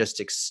couldn't just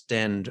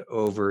extend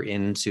over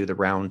into the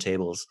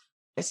roundtables.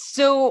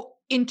 So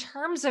in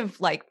terms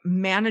of like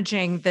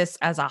managing this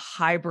as a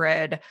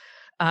hybrid,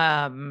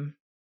 how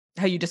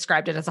you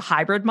described it as a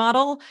hybrid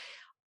model,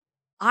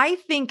 I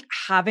think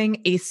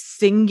having a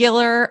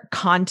singular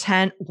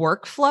content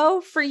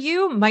workflow for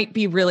you might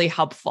be really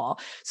helpful.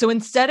 So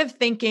instead of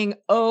thinking,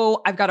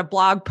 oh, I've got a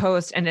blog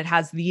post and it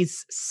has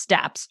these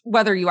steps,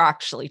 whether you're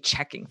actually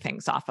checking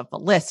things off of a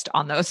list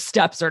on those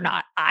steps or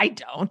not, I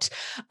don't.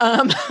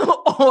 And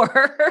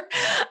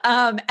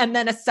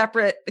then a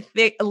separate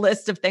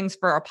list of things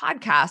for a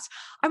podcast.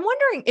 I'm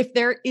wondering if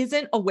there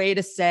isn't a way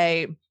to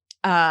say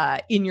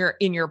in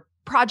your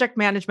project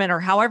management or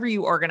however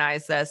you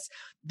organize this,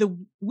 the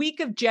week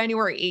of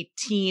January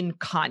 18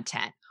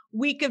 content,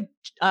 week of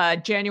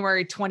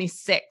January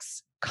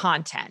 26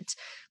 content,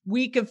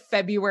 week of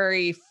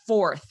February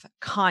 4th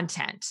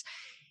content.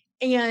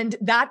 And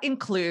that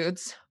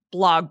includes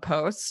blog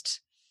post,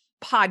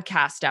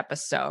 podcast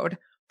episode,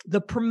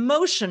 the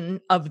promotion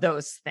of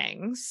those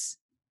things,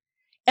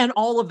 and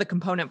all of the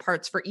component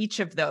parts for each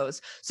of those,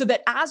 so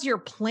that as you're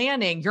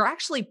planning, you're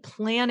actually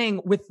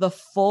planning with the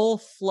full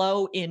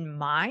flow in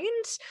mind,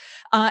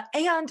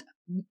 and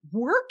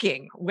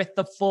working with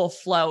the full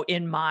flow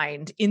in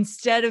mind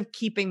instead of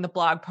keeping the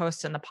blog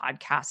posts and the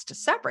podcast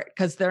separate,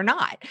 because they're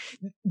not.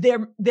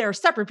 They're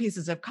separate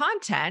pieces of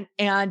content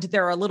and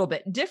they're a little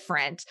bit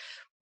different,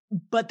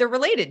 but they're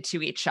related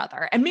to each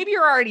other. And maybe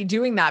you're already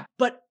doing that,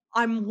 but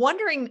I'm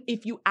wondering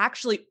if you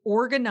actually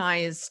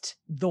organized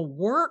the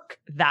work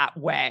that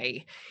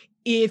way,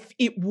 if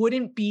it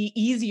wouldn't be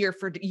easier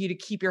for you to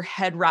keep your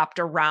head wrapped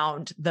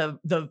around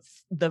the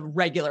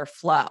regular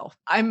flow.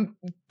 I'm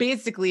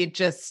basically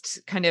just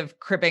kind of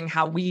cribbing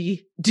how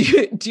we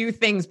do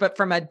things, but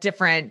from a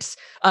different,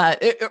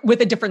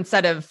 with a different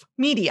set of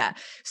media.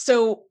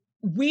 So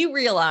we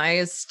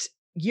realized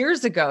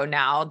years ago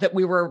now that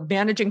we were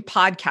managing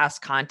podcast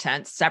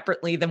content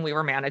separately than we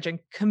were managing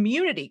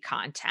community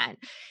content.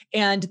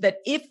 And that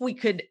if we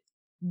could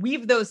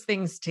weave those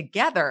things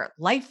together,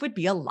 life would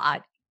be a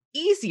lot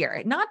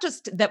easier. Not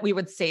just that we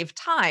would save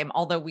time,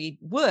 although we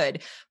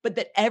would, but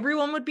that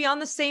everyone would be on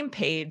the same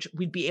page.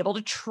 We'd be able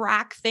to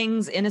track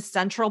things in a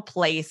central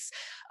place,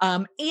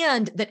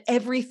 and that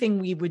everything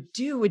we would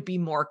do would be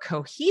more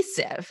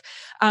cohesive.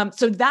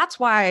 So that's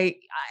why,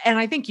 and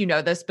I think you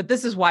know this, but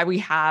this is why we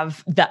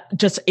have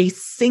just a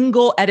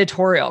single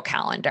editorial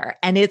calendar,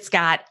 and it's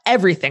got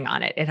everything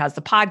on it. It has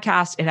the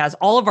podcast, it has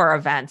all of our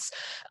events,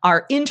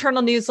 our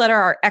internal newsletter,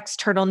 our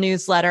external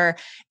newsletter,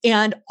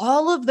 and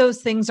all of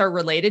those things are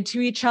related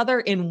to each other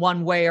in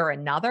one way or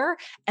another.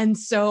 And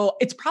so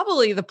it's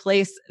probably the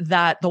place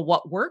that the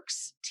What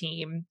Works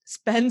team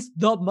spends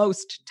the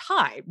most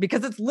time,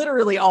 because it's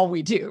literally all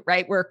we do,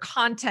 right? We're a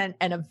content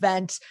and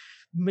event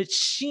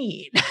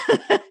machine.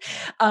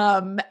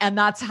 And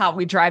that's how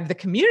we drive the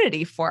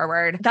community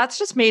forward. That's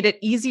just made it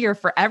easier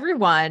for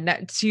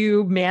everyone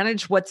to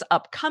manage what's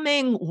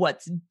upcoming,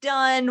 what's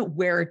done,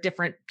 where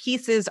different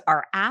pieces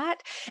are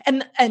at.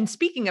 And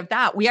speaking of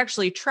that, we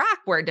actually track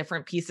where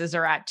different pieces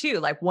are at too.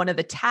 Like one of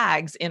the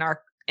tags in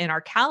our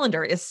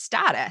calendar is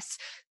status.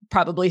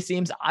 Probably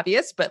seems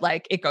obvious, but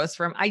like it goes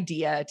from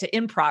idea to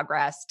in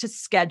progress to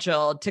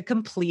scheduled to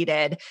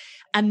completed.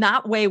 And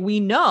that way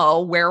we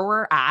know where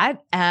we're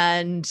at,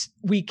 and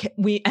we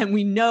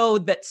know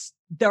that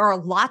there are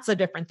lots of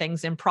different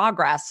things in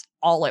progress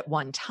all at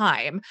one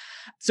time.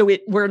 So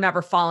we're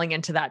never falling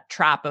into that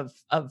trap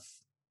of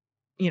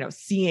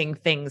seeing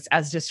things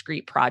as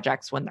discrete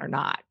projects when they're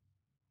not.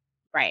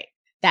 Right.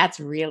 That's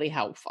really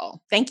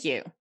helpful. Thank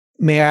you.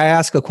 May I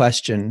ask a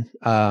question,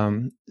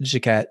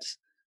 Jaquette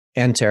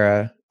and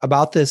Tara,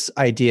 about this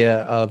idea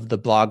of the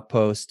blog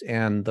post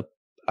and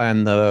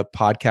the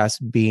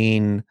podcast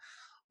being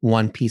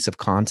one piece of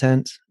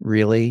content?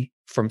 Really,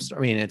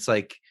 it's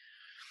like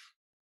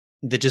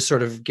that just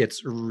sort of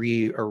gets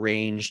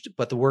rearranged.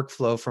 But the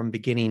workflow from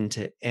beginning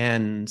to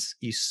end,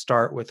 you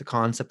start with the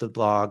concept of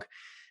blog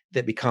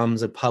that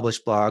becomes a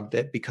published blog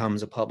that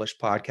becomes a published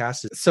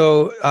podcast.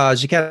 So,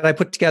 Jaquette, I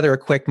put together a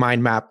quick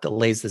mind map that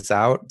lays this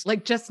out.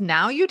 Like just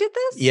now you did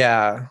this?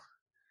 Yeah.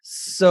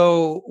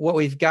 So what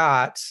we've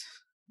got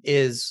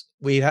is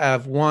we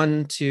have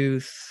 1, 2,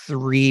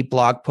 3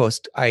 blog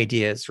post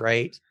ideas,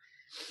 right?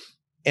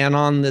 And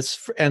on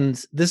this,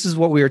 and this is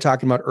what we were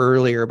talking about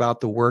earlier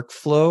about the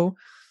workflow.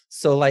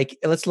 So like,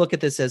 let's look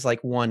at this as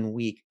like 1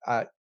 week.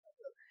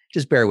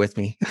 Just bear with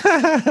me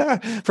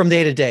from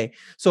day to day.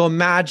 So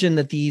imagine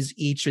that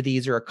each of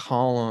these are a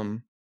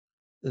column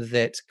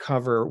that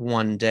cover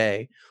one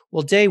day.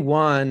 Well, day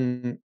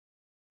one,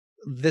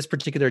 this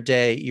particular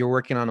day, you're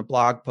working on a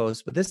blog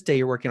post, but this day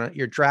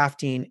you're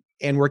drafting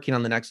and working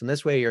on the next one.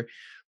 This way you're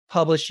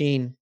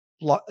publishing,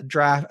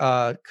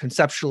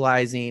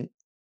 conceptualizing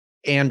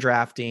and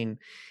drafting,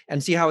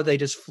 and see how they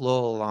just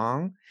flow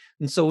along.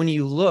 And so when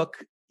you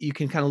look, you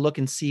can kind of look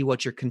and see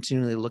what you're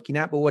continually looking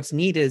at. But what's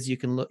neat is you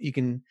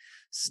can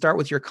start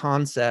with your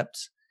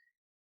concept,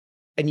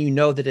 and you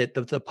know that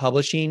the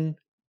publishing,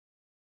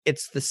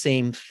 it's the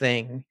same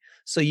thing.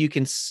 So you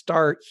can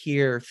start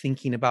here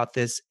thinking about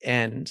this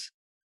end,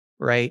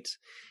 right?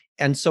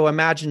 And so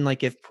imagine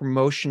like if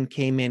promotion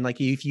came in,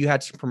 like if you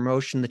had some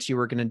promotion that you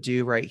were going to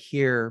do right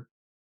here,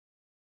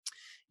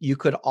 you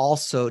could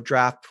also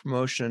draft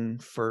promotion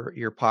for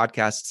your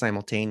podcast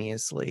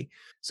simultaneously.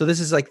 So this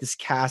is like this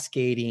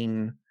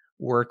cascading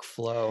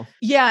workflow.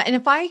 Yeah. And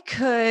if I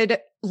could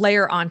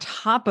layer on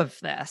top of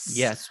this,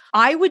 yes,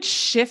 I would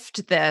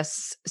shift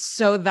this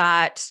so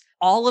that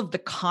all of the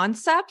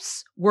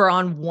concepts were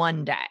on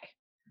one day.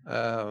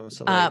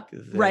 So like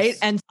right.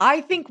 And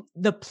I think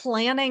the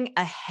planning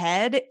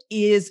ahead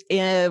is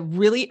a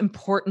really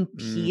important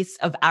piece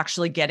of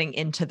actually getting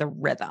into the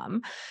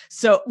rhythm.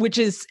 So, which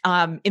is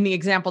in the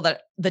example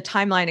the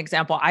timeline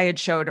example I had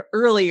showed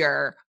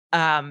earlier,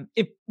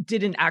 it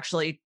didn't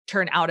actually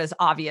turn out as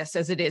obvious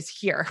as it is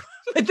here.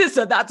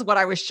 So that's what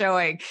I was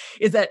showing,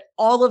 is that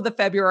all of the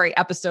February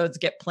episodes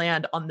get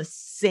planned on the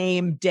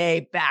same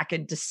day back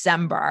in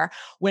December,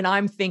 when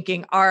I'm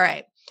thinking, all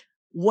right,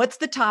 what's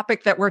the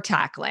topic that we're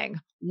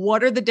tackling?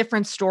 What are the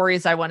different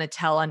stories I want to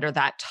tell under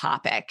that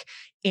topic?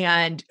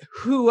 And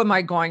who am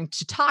I going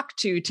to talk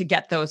to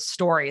get those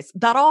stories?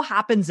 That all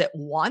happens at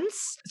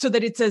once so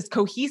that it's as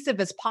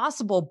cohesive as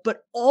possible,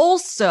 but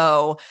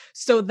also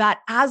so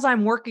that as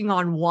I'm working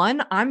on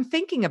one, I'm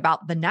thinking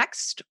about the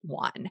next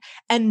one.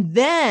 And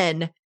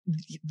then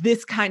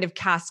this kind of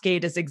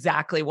cascade is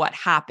exactly what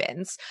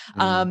happens.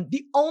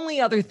 The only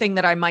other thing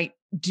that I might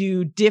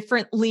do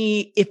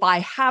differently if I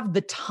have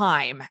the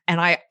time,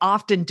 and I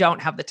often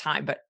don't have the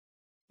time, but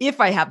if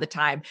I have the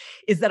time,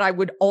 is that I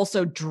would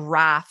also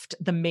draft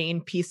the main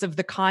piece of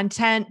the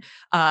content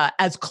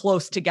as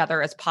close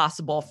together as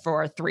possible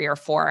for 3 or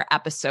 4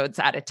 episodes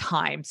at a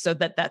time, so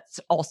that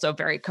that's also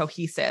very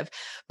cohesive.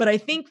 But I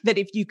think that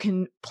if you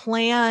can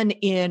plan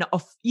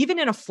even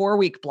in a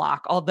 4-week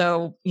block,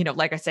 although,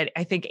 like I said,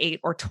 I think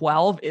 8 or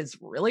 12 is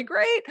really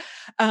great.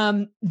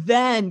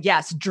 Then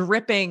yes,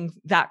 dripping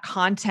that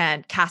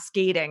content,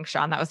 cascading,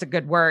 Sean, that was a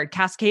good word,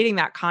 cascading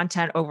that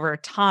content over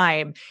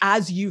time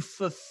as you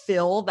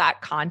fulfill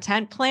that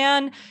content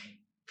plan.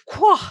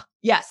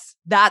 Yes,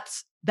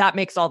 that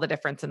makes all the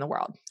difference in the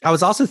world. I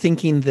was also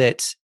thinking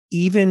that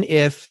even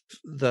if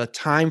the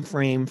time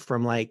frame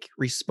from like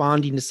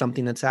responding to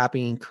something that's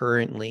happening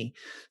currently,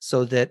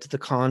 so that the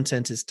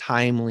content is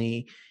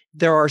timely,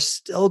 there are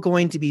still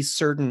going to be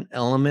certain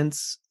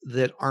elements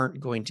that aren't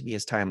going to be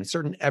as timely,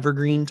 certain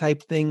evergreen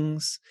type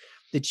things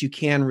that you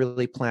can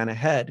really plan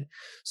ahead.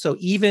 So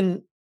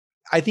even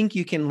I think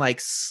you can like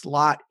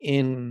slot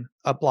in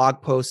a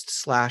blog post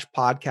 /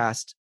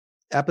 podcast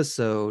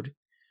episode,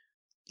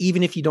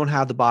 even if you don't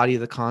have the body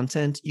of the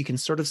content. You can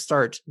sort of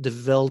start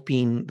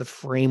developing the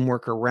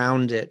framework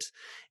around it,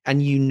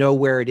 and you know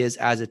where it is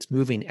as it's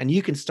moving. And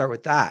you can start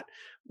with that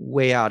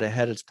way out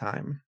ahead of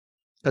time,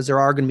 because there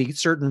are going to be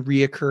certain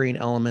reoccurring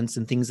elements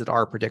and things that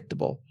are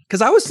predictable.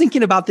 Because I was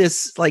thinking about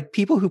this, like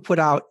people who put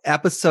out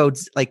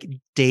episodes, like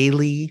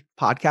daily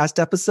podcast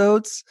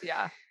episodes.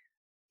 Yeah.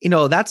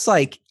 That's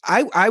like,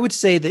 I would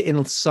say that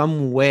in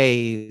some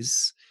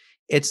ways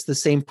it's the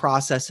same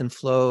process and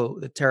flow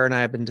that Tara and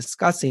I have been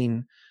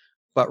discussing,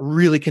 but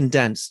really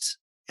condensed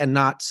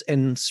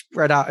and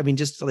spread out. I mean,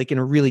 just like in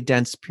a really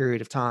dense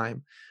period of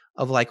time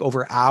of like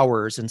over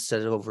hours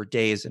instead of over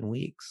days and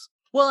weeks.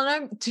 Well,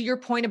 and to your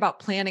point about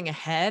planning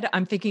ahead,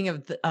 I'm thinking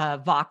of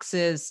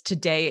Vox's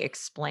Today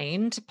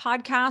Explained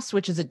podcast,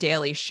 which is a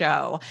daily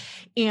show.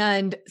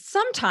 And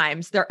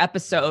sometimes their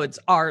episodes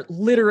are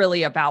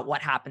literally about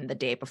what happened the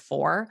day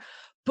before.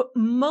 But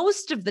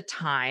most of the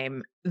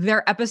time,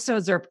 their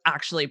episodes are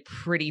actually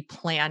pretty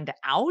planned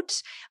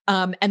out.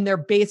 And they're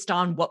based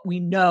on what we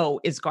know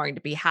is going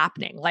to be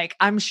happening. Like,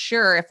 I'm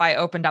sure if I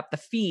opened up the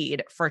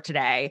feed for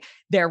today,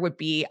 there would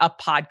be a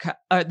podcast,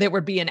 there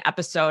would be an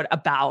episode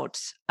about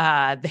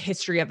the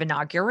history of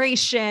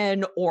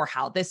inauguration or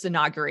how this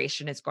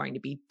inauguration is going to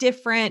be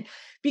different,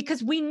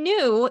 because we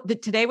knew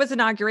that today was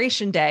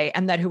inauguration day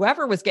and that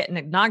whoever was getting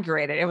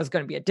inaugurated, it was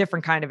going to be a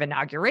different kind of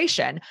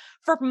inauguration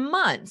for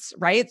months,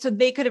 right? So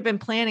they could have been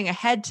planning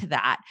ahead to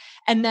that.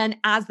 And then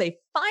as they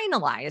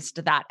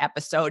finalized that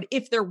episode,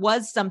 if there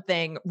was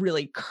something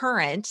really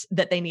current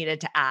that they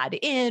needed to add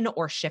in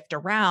or shift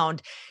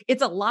around,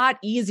 it's a lot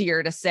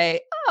easier to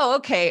say, oh,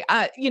 okay,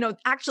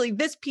 actually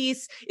this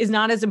piece is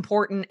not as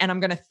important and I'm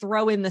going to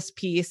throw in this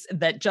piece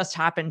that just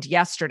happened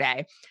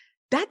yesterday.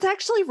 That's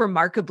actually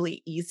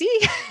remarkably easy.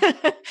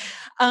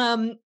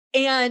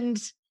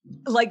 And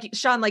like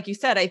Sean, like you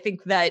said, I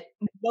think that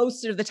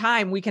most of the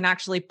time we can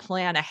actually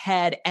plan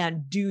ahead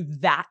and do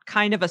that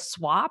kind of a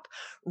swap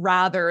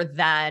rather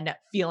than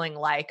feeling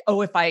like,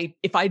 oh, if I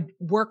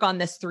work on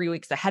this 3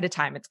 weeks ahead of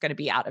time, it's going to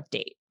be out of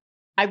date.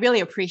 I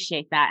really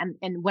appreciate that.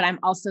 And what I'm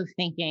also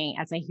thinking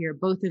as I hear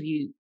both of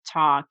you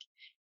talk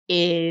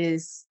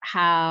is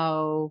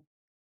how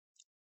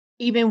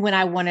even when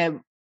I want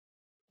to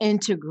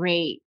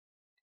integrate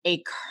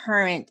a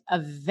current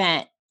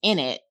event in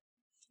it,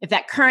 if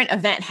that current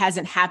event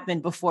hasn't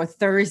happened before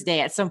Thursday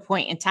at some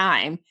point in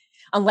time,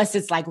 unless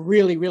it's like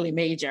really, really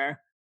major,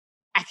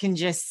 I can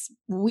just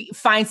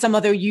find some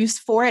other use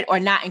for it or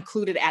not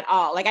include it at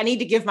all. Like I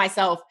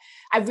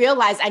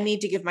realize I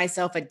need to give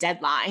myself a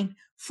deadline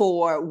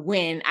for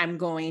when I'm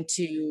going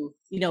to,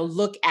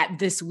 look at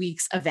this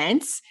week's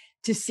events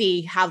to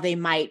see how they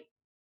might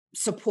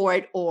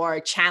support or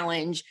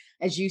challenge,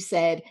 as you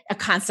said, a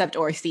concept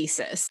or a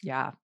thesis.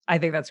 Yeah. I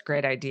think that's a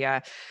great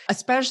idea,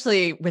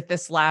 especially with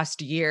this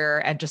last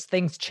year and just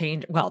things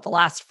change. Well, the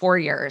last 4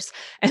 years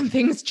and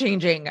things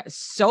changing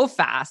so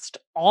fast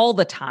all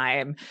the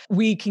time.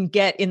 We can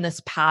get in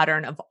this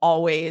pattern of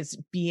always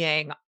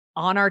being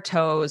on our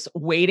toes,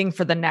 waiting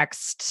for the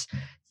next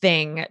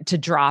thing to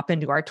drop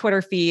into our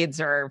Twitter feeds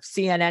or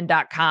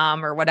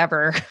CNN.com or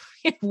whatever,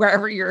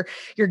 wherever you're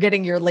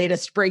getting your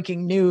latest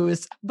breaking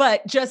news,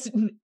 but just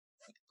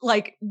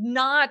like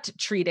not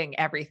treating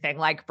everything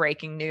like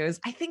breaking news,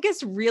 I think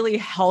is really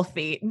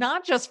healthy,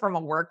 not just from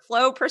a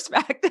workflow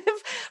perspective,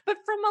 but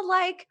from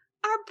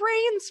our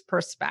brain's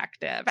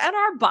perspective and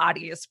our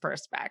body's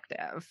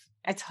perspective.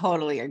 I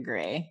totally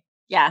agree.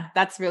 Yeah,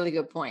 that's a really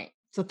good point.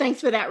 So thanks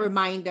for that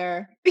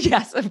reminder.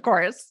 Yes, of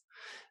course.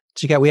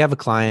 Chiquette, we have a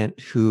client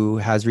who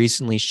has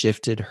recently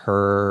shifted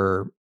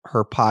her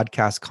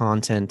podcast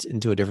content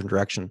into a different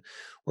direction,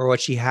 where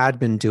what she had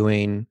been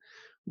doing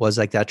was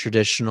like that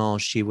traditional,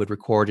 she would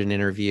record an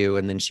interview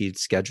and then she'd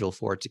schedule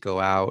for it to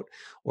go out,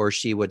 or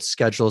she would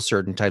schedule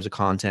certain types of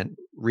content,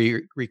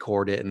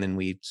 record it, and then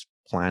we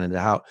plan it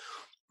out.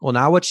 Well,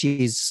 now what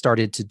she's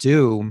started to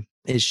do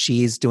is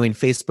she's doing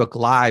Facebook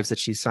Lives that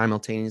she's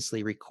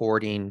simultaneously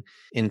recording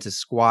into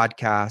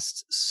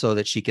Squadcast so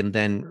that she can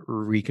then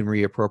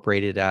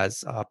reappropriate it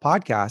as a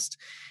podcast.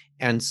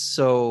 And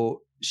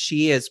so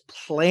she is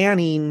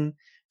planning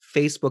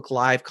Facebook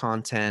Live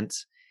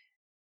content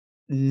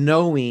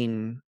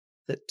knowing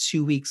that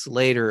 2 weeks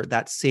later,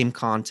 that same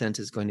content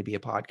is going to be a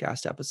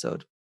podcast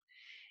episode.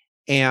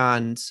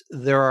 And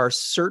there are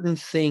certain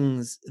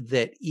things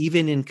that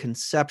even in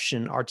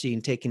conception are being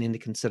taken into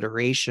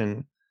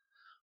consideration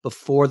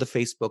before the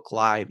Facebook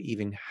Live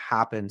even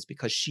happens,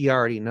 because she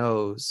already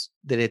knows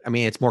that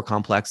it's more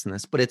complex than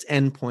this, but its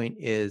endpoint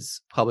is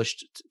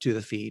published to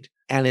the feed.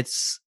 And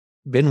it's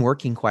been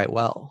working quite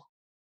well.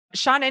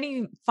 Sean,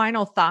 any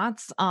final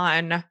thoughts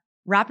on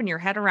wrapping your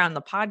head around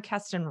the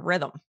podcast and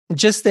rhythm?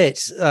 Just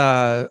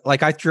that,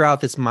 I threw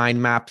out this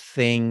mind map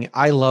thing.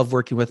 I love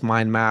working with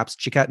mind maps.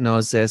 Chiquette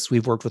knows this.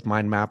 We've worked with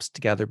mind maps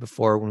together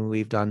before when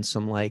we've done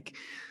some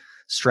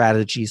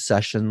strategy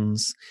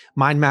sessions.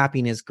 Mind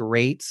mapping is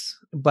great,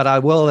 but I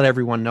will let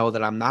everyone know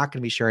that I'm not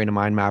going to be sharing a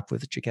mind map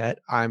with Chiquette.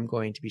 I'm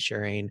going to be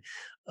sharing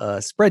a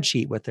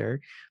spreadsheet with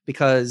her,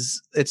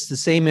 because it's the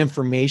same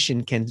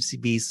information can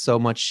be so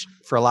much,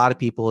 for a lot of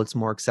people, it's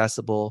more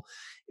accessible.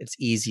 It's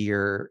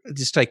easier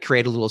just to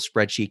create a little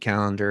spreadsheet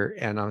calendar.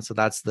 And so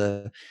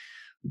there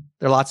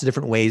are lots of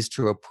different ways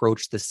to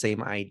approach the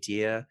same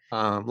idea.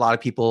 A lot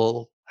of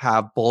people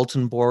have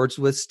bulletin boards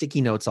with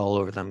sticky notes all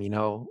over them.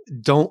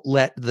 Don't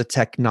let the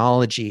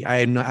technology.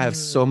 I have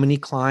so many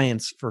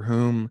clients for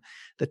whom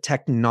the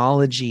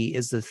technology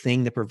is the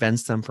thing that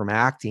prevents them from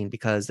acting,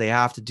 because they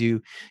have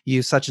to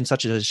use such and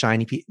such as a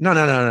shiny piece.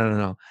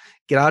 No.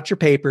 Get out your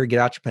paper, get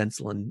out your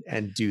pencil,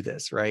 and do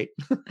this, right?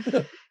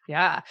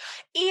 Yeah.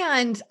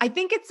 And I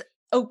think it's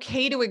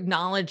okay to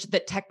acknowledge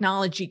that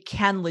technology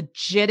can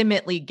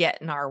legitimately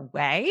get in our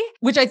way,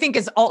 which I think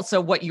is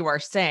also what you are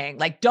saying.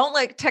 Like, don't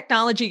let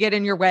technology get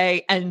in your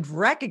way, and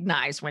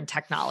recognize when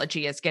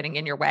technology is getting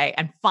in your way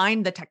and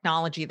find the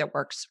technology that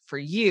works for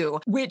you,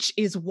 which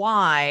is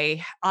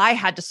why I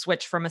had to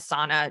switch from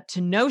Asana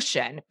to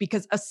Notion,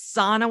 because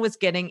Asana was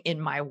getting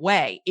in my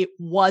way. It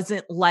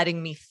wasn't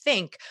letting me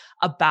think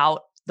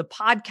about the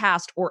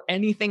podcast or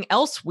anything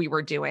else we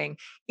were doing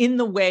in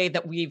the way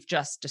that we've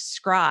just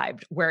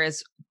described.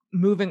 Whereas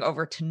moving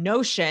over to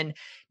Notion,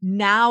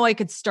 now I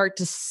could start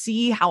to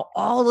see how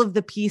all of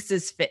the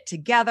pieces fit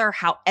together,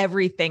 how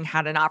everything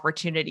had an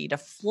opportunity to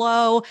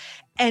flow.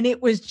 And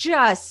it was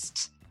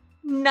just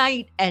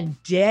night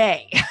and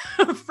day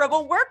from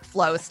a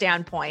workflow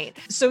standpoint.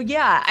 So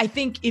yeah, I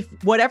think if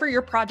whatever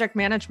your project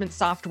management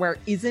software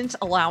isn't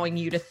allowing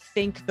you to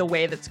think the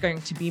way that's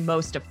going to be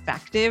most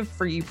effective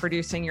for you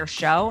producing your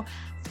show,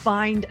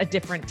 find a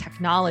different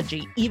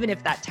technology, even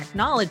if that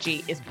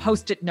technology is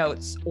Post-it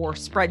notes or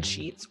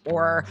spreadsheets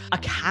or a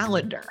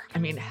calendar. I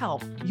mean, hell,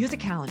 use a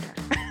calendar.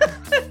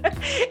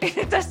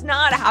 It does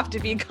not have to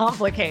be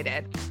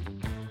complicated.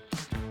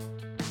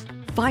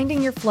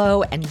 Finding your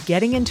flow and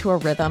getting into a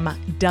rhythm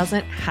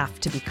doesn't have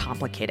to be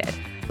complicated,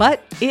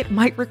 but it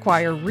might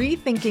require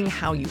rethinking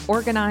how you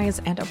organize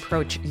and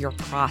approach your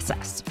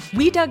process.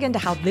 We dug into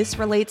how this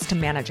relates to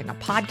managing a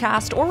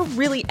podcast or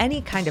really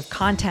any kind of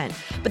content,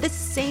 but the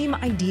same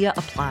idea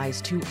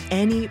applies to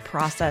any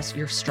process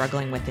you're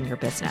struggling with in your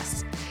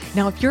business.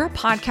 Now, if you're a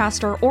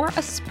podcaster or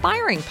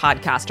aspiring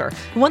podcaster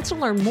who wants to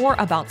learn more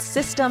about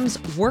systems,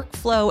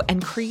 workflow,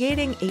 and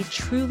creating a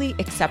truly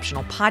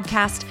exceptional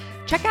podcast,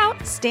 check out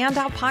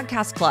Standout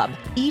Podcast Club.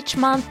 Each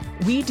month,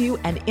 we do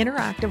an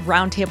interactive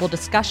roundtable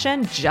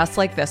discussion just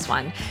like this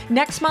one.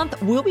 Next month,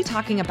 we'll be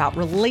talking about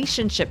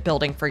relationship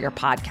building for your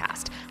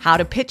podcast, how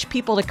to pitch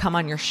people to come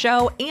on your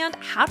show, and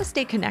how to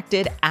stay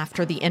connected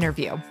after the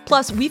interview.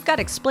 Plus, we've got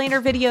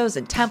explainer videos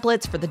and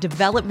templates for the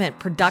development,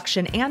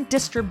 production, and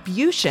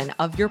distribution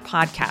of your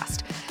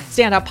podcast.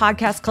 Standout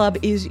Podcast Club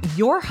is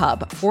your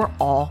hub for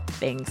all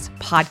things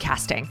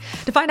podcasting.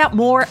 To find out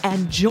more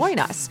and join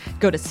us,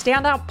 go to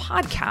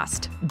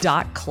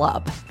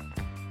standoutpodcast.club.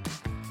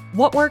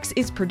 What Works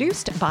is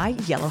produced by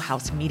Yellow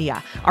House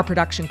Media. Our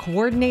production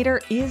coordinator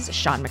is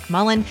Sean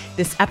McMullen.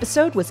 This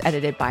episode was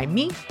edited by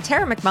me,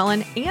 Tara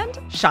McMullen, and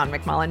Sean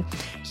McMullen.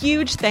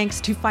 Huge thanks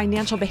to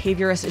financial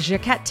behaviorist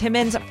Jacquette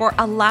Timmons for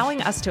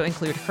allowing us to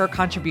include her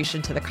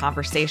contribution to the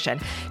conversation.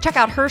 Check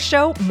out her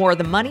show, More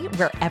Than Money,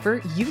 wherever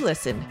you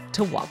listen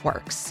to What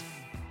Works.